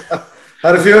 Paddy.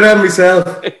 Had a few of them myself.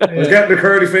 I was getting the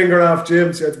curly finger off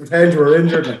Jim, so you had to pretend you were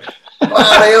injured.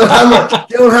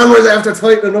 The old hammer's after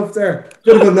tightening up there.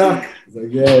 Bit of a knock. I was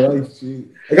like, yeah, right. Gee.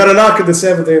 I got a knock at the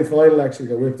 17th final, actually,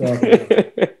 got whipped off.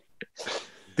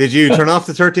 Did you turn off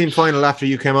the 13th final after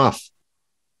you came off?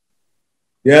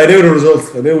 Yeah, I knew the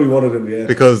result. I knew we won it in the end.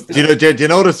 Because do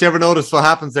you ever notice what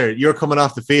happens there? You're coming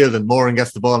off the field and Moran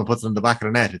gets the ball and puts it in the back of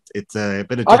the net. It's a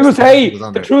bit of.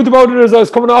 The truth about it is I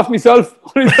was coming off myself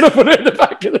when I put it in the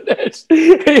back of the net.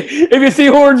 If you see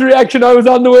Horn's reaction, I was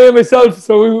on the way myself,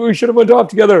 so we should have went off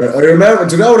together. I remember.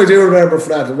 Do you know what I do remember for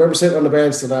that? I remember sitting on the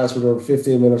bench the last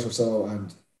 15 minutes or so,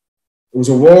 and it was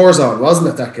a war zone, wasn't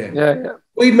it, that game? Yeah.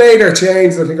 We made our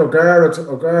change. I think O'Gara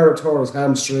tore his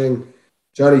hamstring.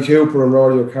 Johnny Cooper and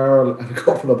Rory O'Carroll had a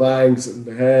couple of bangs in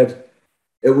the head.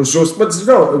 It was just, but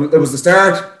it was the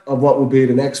start of what would be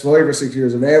the next 5 or 6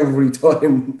 years. And every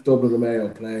time Dublin and Mayo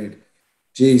played,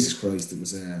 Jesus Christ, it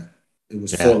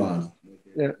was full on.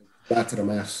 Yeah, back to the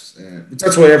mat. But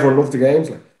that's why everyone loved the games,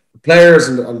 like the players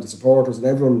and the supporters and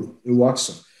everyone who watched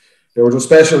them. They were just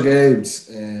special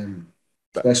games,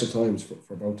 special times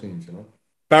for both teams, you know.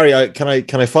 Barry, can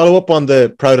I follow up on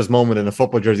the proudest moment in a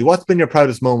football jersey? What's been your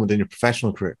proudest moment in your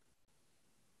professional career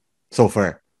so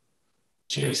far?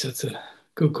 Jeez, that's a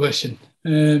good question.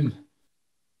 Because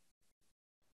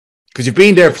you've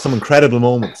been there for some incredible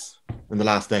moments in the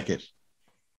last decade.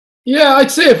 Yeah,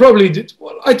 I'd say probably.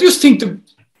 I just think the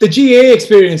GAA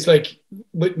experience, like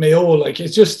with Mayo, like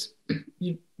it's just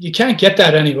you can't get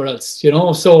that anywhere else, you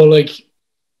know. So like,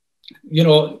 you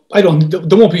know, there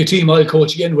won't be a team I'll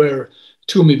coach again where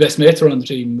two of my best mates are on the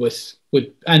team with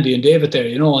Andy and David there,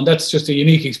 you know, and that's just a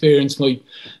unique experience. My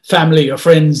family or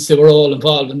friends, they were all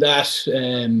involved in that.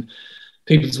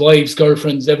 People's wives,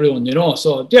 girlfriends, everyone, you know.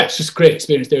 So yeah, it's just a great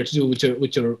experience there to do with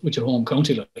your home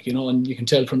county, like, you know. And you can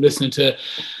tell from listening to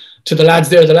the lads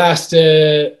there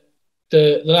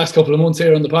the last couple of months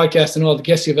here on the podcast and all the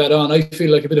guests you've had on, I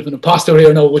feel like a bit of an imposter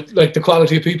here now with like the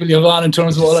quality of people you have on in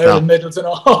terms of all Ireland medals and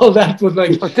all that. But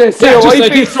like,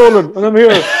 Solan, and I'm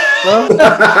here.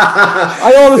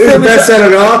 I always say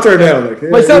best-selling author now. Like,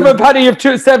 myself and Paddy have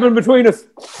 7 between us.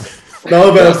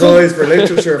 Nobel Prize for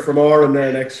literature from Oran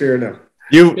there next year now.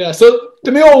 So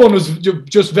the Mayo one was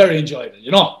just very enjoyable,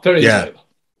 you know, very enjoyable.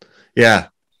 Yeah,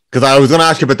 because I was going to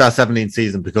ask you about that 17th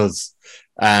season because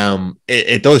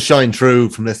it does shine through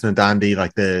from listening to Andy.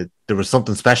 Like there was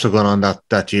something special going on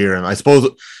that year, and I suppose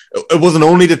it wasn't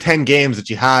only the 10 games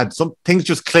that you had. Some things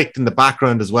just clicked in the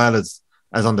background as well as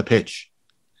on the pitch.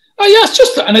 Oh yeah, it's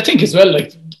just, and I think as well,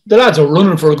 like the lads are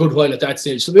running for a good while at that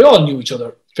stage, so they all knew each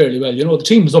other fairly well. You know, the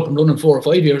team was up and running 4 or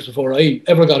 5 years before I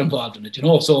ever got involved in it. You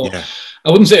know, so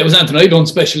I wouldn't say it was anything I done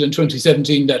special in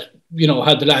 2017 that, you know,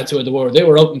 had the lads where they were. They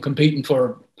were out and competing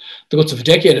for the guts of a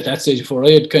decade at that stage before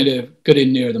I had kind of got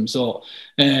in near them. So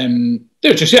they're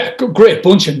just great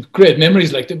bunch and great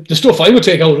memories. Like the stuff I would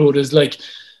take out of it is like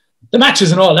the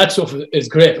matches and all that stuff is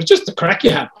great, but just the crack you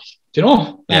have, you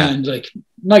know, and like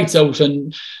nights out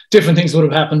and different things would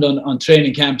have happened on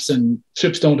training camps and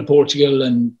trips down to Portugal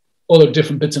and other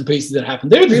different bits and pieces that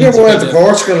happened. We never went to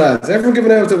Portugal, lads. Everyone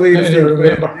giving out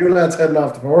that you lads heading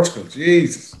off to Portugal.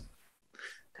 Jesus.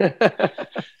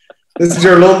 This is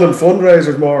your London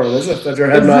fundraiser tomorrow, is it? That you're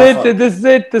heading off. This is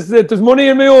it. There's money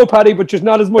in Mayo, Paddy, but just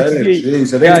not as much as you.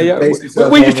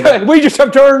 We just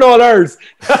have to earn all ours.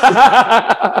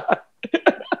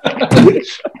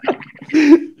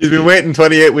 He's been waiting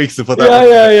 28 weeks to put that.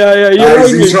 Yeah.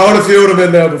 He's thrown a few of them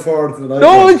in there before tonight.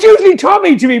 No, it's usually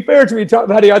Tommy, to be fair to me,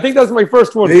 Paddy. I think that's my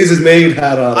first one. He's his Mead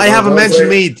hat on. I haven't mentioned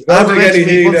Mead. I haven't mentioned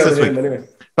Mead once this week. Anyway.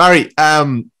 Barry,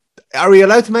 are we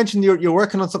allowed to mention you're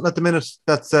working on something at the minute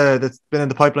that's been in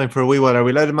the pipeline for a wee while? Are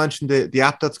we allowed to mention the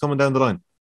app that's coming down the line?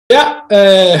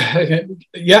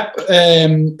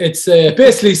 It's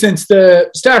basically since the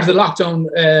start of the lockdown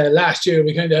last year,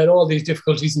 we kind of had all these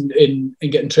difficulties in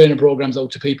getting training programs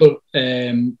out to people.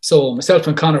 So myself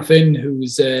and Conor Finn,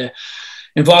 who's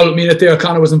involved with me that there,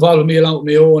 Conor was involved with me along with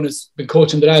Mayo and has been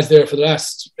coaching the lads there for the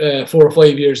last 4 or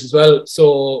 5 years as well.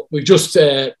 So we've just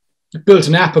built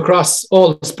an app across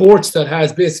all the sports that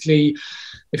has basically,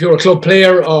 if you're a club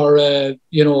player or a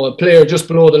player just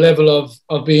below the level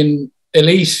of being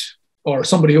elite or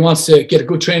somebody who wants to get a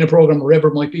good training program, wherever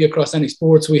it might be across any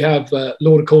sports, we have a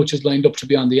load of coaches lined up to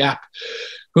be on the app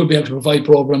who'll be able to provide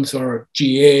programs for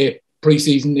GAA,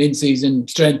 pre-season, in-season,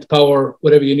 strength, power,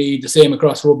 whatever you need. The same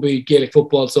across rugby, Gaelic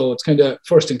football. So it's kind of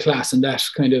first in class in that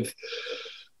kind of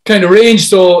range.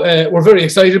 So we're very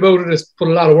excited about it. It's put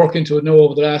a lot of work into it now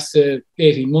over the last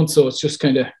 18 months. So it's just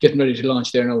kind of getting ready to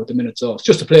launch there now at the minute. So it's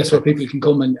just a place where people can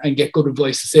come and get good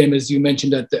advice. The same as you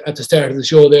mentioned at the start of the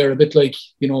show there, a bit like,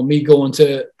 you know, me going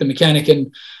to the mechanic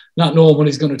and not knowing what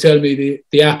he's going to tell me.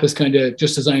 The app is kind of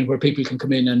just designed where people can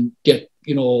come in and get,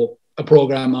 you know, a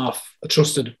program off a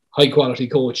trusted, high quality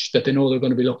coach that they know they're going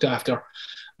to be looked after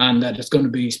and that it's going to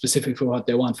be specific for what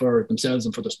they want for themselves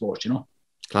and for the sport, you know.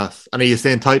 Class. And are you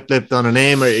staying tight-lipped on a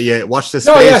name, or you watch this?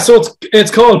 No, space? yeah. So it's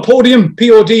called Podium,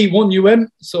 POD1UM.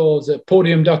 So it's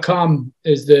podium.com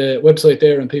is the website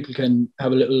there, and people can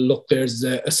have a little look. There's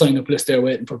a sign-up list there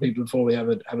waiting for people before we have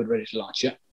it ready to launch.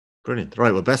 Yeah. Brilliant.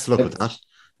 Right. Well, best of luck with that.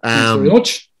 Thanks very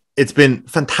much. It's been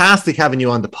fantastic having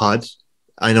you on the pod.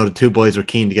 I know the two boys were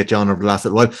keen to get you on over the last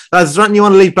little while. Lads, is there anything you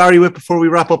want to leave Barry with before we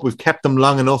wrap up? We've kept them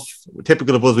long enough.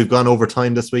 Typical of us, we've gone over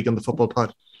time this week on the football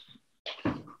pod.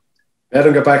 Let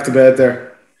him get back to bed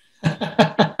there.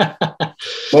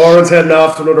 Moran's heading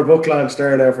off to another book launch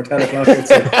there now for 10 o'clock.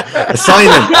 A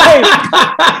signing.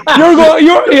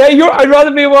 I'd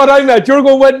rather be what I'm at. You're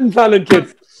going wedding planning,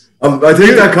 kids. I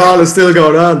think that call is still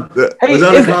going on. Paddy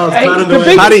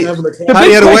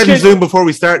had a wedding Zoom before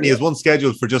we start, and he has one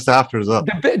scheduled for just after as well.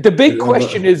 The big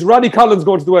question is, Roddy Collins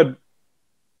going to the wedding?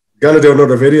 Gonna do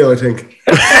another video, I think.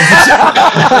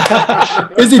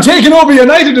 Is he taking over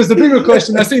United? Is the bigger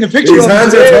question. I've seen a picture. His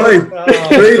hands are tied.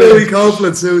 3 Louis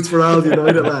Copeland suits for all the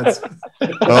United lads.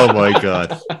 Oh my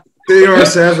God.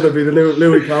 CR7 will be the new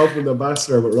Louis Copeland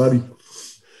ambassador with Roddy.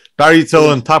 Barry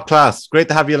Solan, top class. Great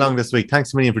to have you along this week.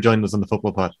 Thanks a million for joining us on the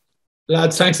Football Pod.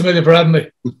 Lads, thanks a million for having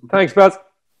me. Thanks, Baz.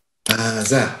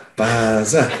 Baza.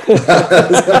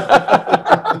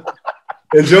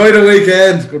 Enjoy the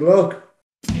weekend. Good luck.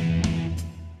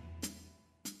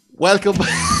 Welcome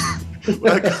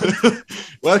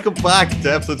back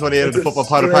to episode 28 of the Football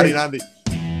Pod of Paddy and Andy.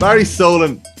 Barry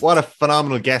Solan, what a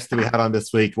phenomenal guest that we had on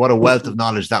this week. What a wealth of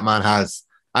knowledge that man has.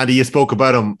 Andy, you spoke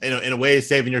about him in a way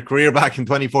saving your career back in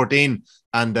 2014,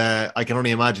 and I can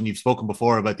only imagine you've spoken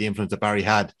before about the influence that Barry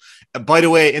had. By the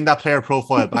way, in that player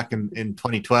profile back in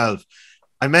 2012,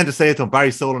 I meant to say it to him, Barry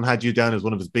Solan had you down as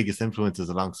one of his biggest influences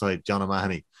alongside John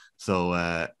O'Mahony. So,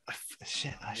 I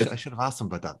should have asked him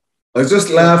about that. I was just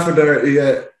laughing there.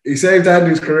 He saved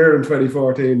Andy's career in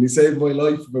 2014. He saved my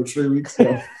life about 3 weeks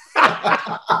ago.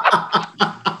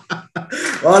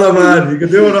 What a man. You can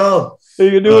do it all.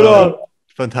 You can do it all.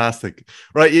 Fantastic.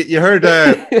 Right, you heard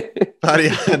Paddy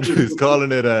Andrews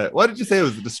calling it what did you say? It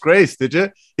was a disgrace, did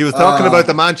you? He was talking about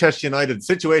the Manchester United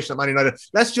situation at Man United.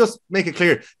 Let's just make it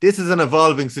clear, this is an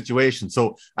evolving situation.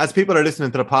 So as people are listening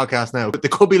to the podcast now, they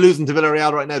could be losing to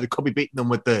Villarreal right now. They could be beating them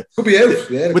with the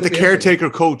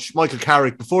caretaker coach Michael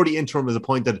Carrick before the interim is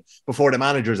appointed, before the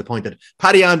manager is appointed.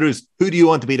 Paddy Andrews, who do you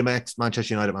want to be the next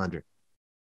Manchester United manager?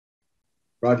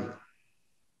 Roddy.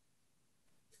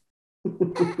 Do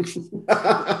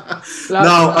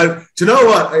you know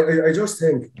what? I just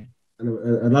think, and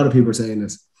a lot of people are saying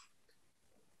this,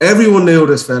 everyone knew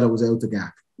this fella was out the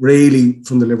gap, really,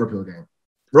 from the Liverpool game.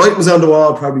 Writing's on the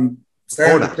wall, probably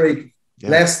starting to creep. Yeah.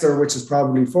 Leicester, which is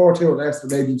probably 4-2 at Leicester,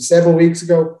 maybe 7 weeks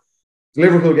ago. The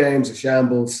Liverpool game's a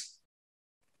shambles.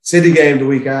 City game the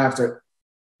week after,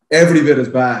 every bit as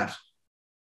bad.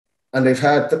 And they've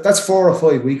had, that's 4 or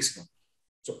 5 weeks ago.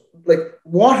 So,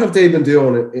 what have they been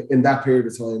doing in that period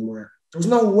of time where there was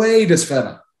no way this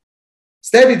fella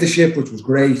steadied the ship, which was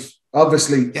great,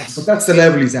 obviously, yes. But that's the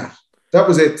level he's at. That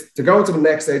was it. To go to the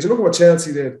next stage, and look at what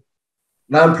Chelsea did.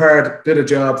 Lampard did a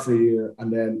job for a year,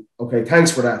 and then, okay,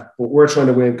 thanks for that, but we're trying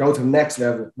to win, go to the next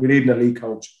level. We need an elite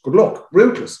coach. Good luck.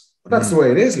 Ruthless. But that's the way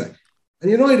it is, And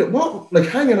United,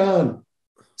 hanging on.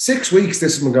 6 weeks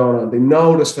this has been going on. They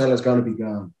know this fella's going to be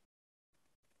gone.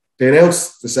 They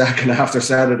announced the second after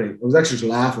Saturday. I was actually just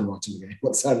laughing watching the game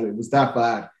on Saturday. It was that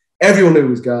bad. Everyone knew he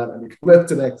was gone. And they come out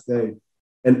the next day.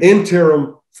 An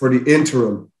interim for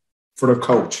the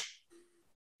coach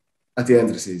at the end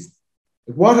of the season.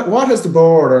 What has the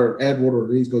board or Ed Wood or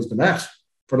these guys been at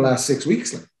for the last 6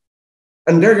 weeks?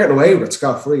 And they're getting away with it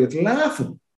scot-free. It's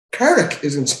laughing. Carrick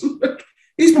isn't.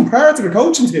 He's been part of the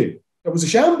coaching team. That was a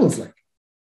shambles.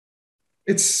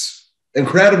 It's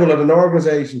incredible that an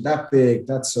organisation that big,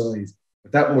 that size,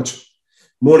 with that much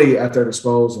money at their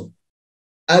disposal,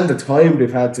 and the time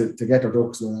they've had to get their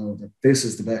ducks in a row, that this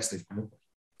is the best they've come up with.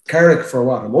 Carrick for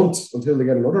a month until they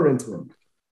get another interim.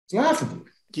 It's laughable.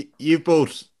 You've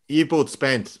both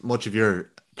spent much of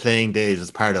your playing days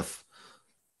as part of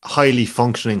highly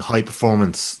functioning, high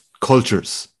performance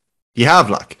cultures. You have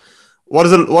what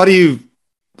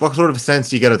sort of a sense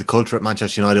do you get of the culture at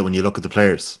Manchester United when you look at the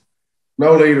players?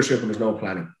 No leadership and there's no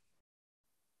planning.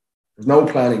 There's no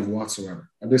planning whatsoever.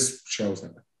 And this shows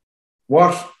that.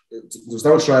 There's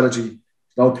no strategy,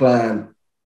 no plan.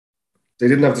 They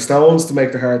didn't have the stones to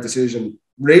make the hard decision.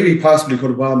 Really possibly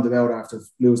could have bombed it out after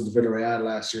losing to Villarreal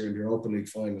last year in the Europa League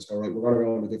finals. Go, right, we're going to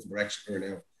go in a different direction here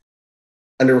now.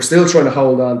 And they were still trying to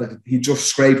hold on that he just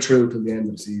scraped through till the end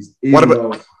of the season. Even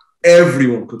though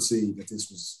everyone could see that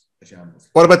this was a shambles.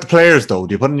 What about the players, though?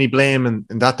 Do you put any blame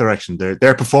in that direction?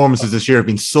 Their performances this year have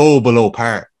been so below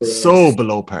par. So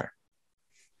below par.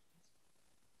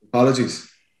 Apologies.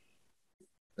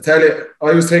 I tell you,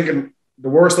 I was thinking the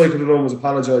worst I could have done was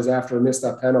apologise after I missed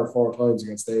that penalty 4 times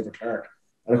against David Clark.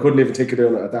 And I couldn't even think of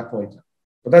doing it at that point.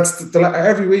 But that's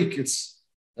every week it's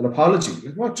an apology.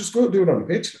 What? Just go do it on the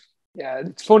pitch. Yeah,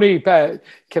 it's funny,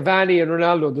 Cavani and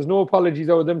Ronaldo, there's no apologies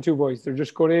out of them two boys. They're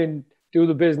just going in, do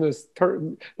the business.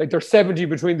 Like they're 70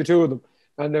 between the two of them.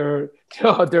 And they're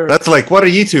That's like, what are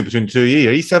you two between the two of you?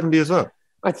 Are you 70 as well?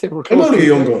 I'd say we're close. I'm only a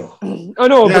young guy. I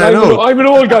know, Yeah, but I'm an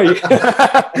old guy.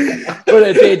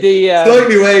 But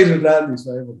slightly weighted Andy's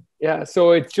favour. Yeah,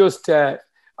 so it's just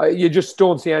you just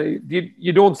don't see any.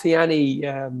 You don't see any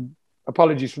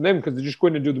apologies from them because they're just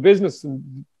going to do the business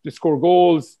and they score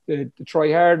goals, they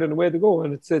try hard, and away they go.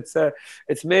 And it's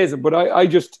amazing. But I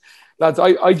just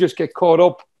get caught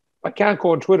up. I can't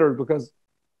go on Twitter because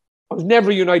I was never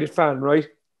a United fan, right?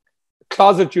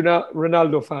 Closet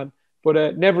Ronaldo fan.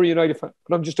 But never a United fan.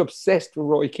 But I'm just obsessed with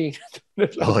Roy Keane.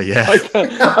 Oh, yeah. I put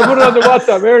it on the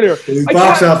WhatsApp earlier. He's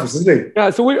box office, isn't he? Yeah,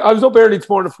 so I was up early this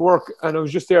morning for work and I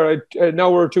was just there. I an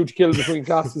hour or two to kill between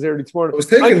classes early this morning. I was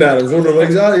thinking that. I was wondering,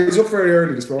 he's up very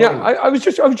early this morning. Yeah, I was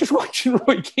just watching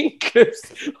Roy Keane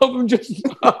clips of him just...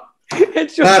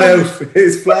 It's just flat out.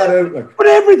 He's flat out. Like. But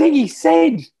everything he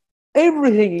said.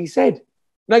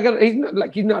 Like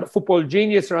he's not a football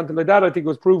genius or anything like that. I think it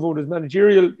was proven with his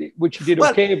managerial, which he did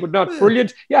okay, but not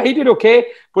brilliant. Yeah, he did okay,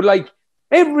 but like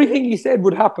everything he said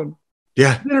would happen.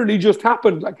 Yeah, literally just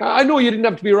happened. Like I know you didn't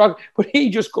have to be wrong, but he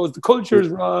just goes, the culture is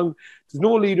wrong. There's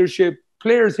no leadership.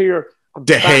 Players here.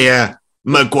 De Gea,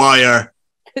 Maguire.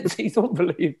 He's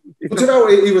unbelievable. But you know,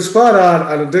 he was spot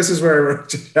on, and this is where we're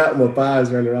chatting with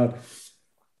Baz earlier on.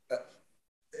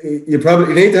 You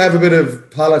need to have a bit of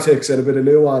politics and a bit of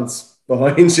nuance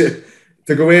behind you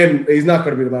to go in. He's not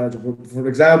going to be the manager, but for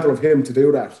example of him to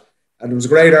do that, and there was a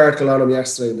great article on him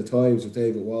yesterday in the Times with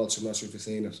David Walsh. I'm not sure if you've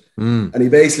seen it, and he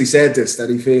basically said that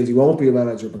he feels he won't be a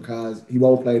manager because he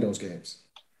won't play those games.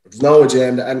 There's no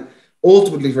agenda, and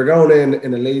ultimately if you're going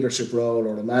in a leadership role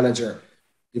or a manager,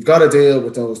 you've got to deal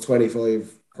with those 25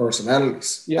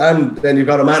 personalities, and then you've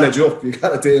got to manage up. You've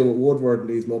got to deal with Woodward and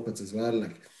these Muppets as well,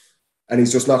 and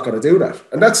he's just not going to do that,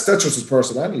 and that's just his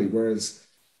personality. Whereas,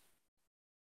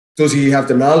 does he have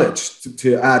the knowledge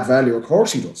to add value? Of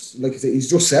course he does. Like he's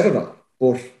just said it all.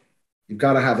 But you've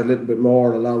got to have a little bit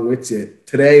more along with you.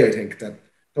 Today, I think that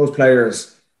those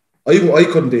players, I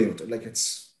couldn't deal with it. Like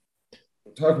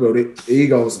talk about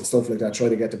egos and stuff like that,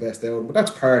 trying to get the best out of them. But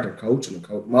that's part of coaching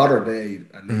and modern day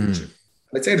and leadership.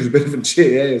 And I'd say there's a bit of a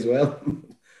GAA as well.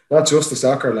 Not just the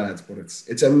soccer lads, but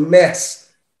it's a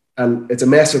mess. And it's a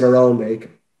mess of our own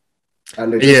making.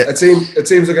 And it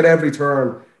seems like at every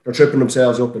turn, they're tripping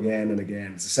themselves up again and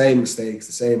again. It's the same mistakes,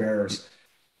 the same errors.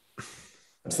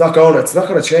 It's not going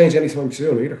to change anytime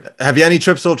soon either. Have you any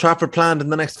trips to Old Trafford planned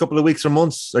in the next couple of weeks or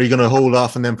months? Or are you going to hold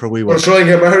off on them for a wee while? We'll try and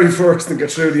get married first and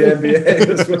get through the NBA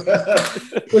as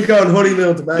well. We'll go on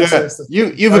honeymoon to Manchester.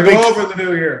 You've over the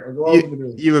new year.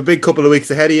 You have a big couple of weeks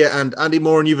ahead of you, and Andy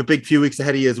Moore, and you have a big few weeks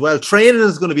ahead of you as well. Training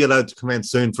is going to be allowed to commence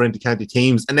soon for inter-county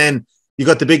teams, and then you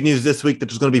got the big news this week that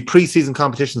there's going to be pre-season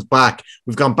competitions back.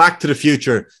 We've gone back to the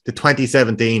future to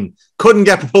 2017. Couldn't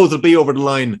get Proposal B over the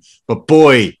line, but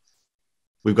boy,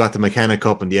 we've got the McKenna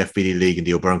Cup and the FBD League and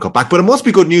the O'Byrne Cup back. But it must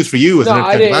be good news for you as an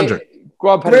inter-county manager.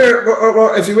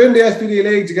 If you win the FBD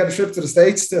League, you get a trip to the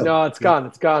States still. No, it's gone.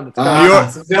 It's gone. New York.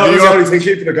 It's the only thing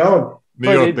keeping it going.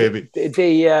 New York,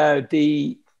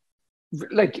 baby.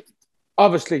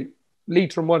 Obviously,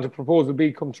 Leitrim wanted Proposal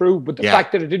B come through, but the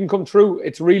fact that it didn't come through,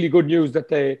 it's really good news that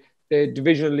the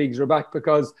divisional leagues are back,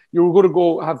 because you were going to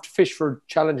go have to fish for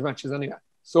challenge matches anyway.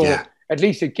 So at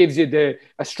least it gives you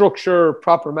a structure,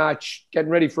 proper match,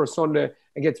 getting ready for a Sunday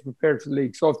and gets prepared for the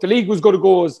league. So if the league was going to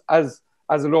go as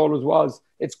it always was,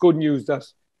 it's good news that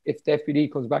if the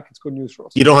FBD comes back, it's good news for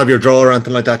us. You don't have your draw or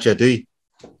anything like that yet, do you?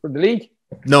 For the league?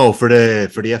 No, for the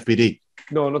FBD.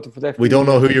 No, nothing for the FBD. We don't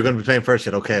know who you're going to be playing first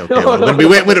yet. Okay. We're going to be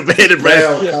waiting with a bated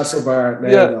breath.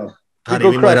 Paddy,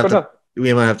 we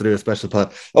might have to do a special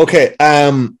pod. Okay,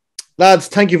 lads,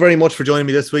 thank you very much for joining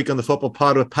me this week on the Football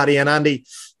Pod with Paddy and Andy.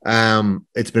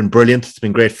 It's been brilliant. It's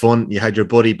been great fun. You had your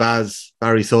buddy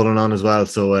Barry Solan on as well.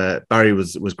 So Barry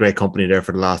was great company there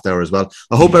for the last hour as well.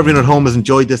 I hope everyone at home has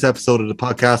enjoyed this episode of the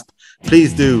podcast.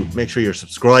 Please do make sure you're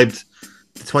subscribed.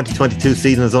 The 2022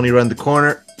 season is only around the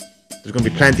corner. There's going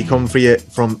to be plenty coming for you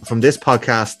from this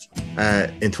podcast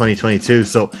in 2022.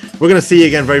 So we're going to see you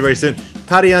again very, very soon.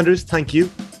 Paddy Andrews, thank you.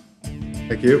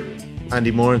 Thank you.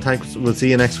 Andy Moore, and thanks. We'll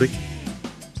see you next week.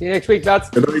 See you next week, lads.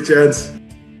 Good night, gents.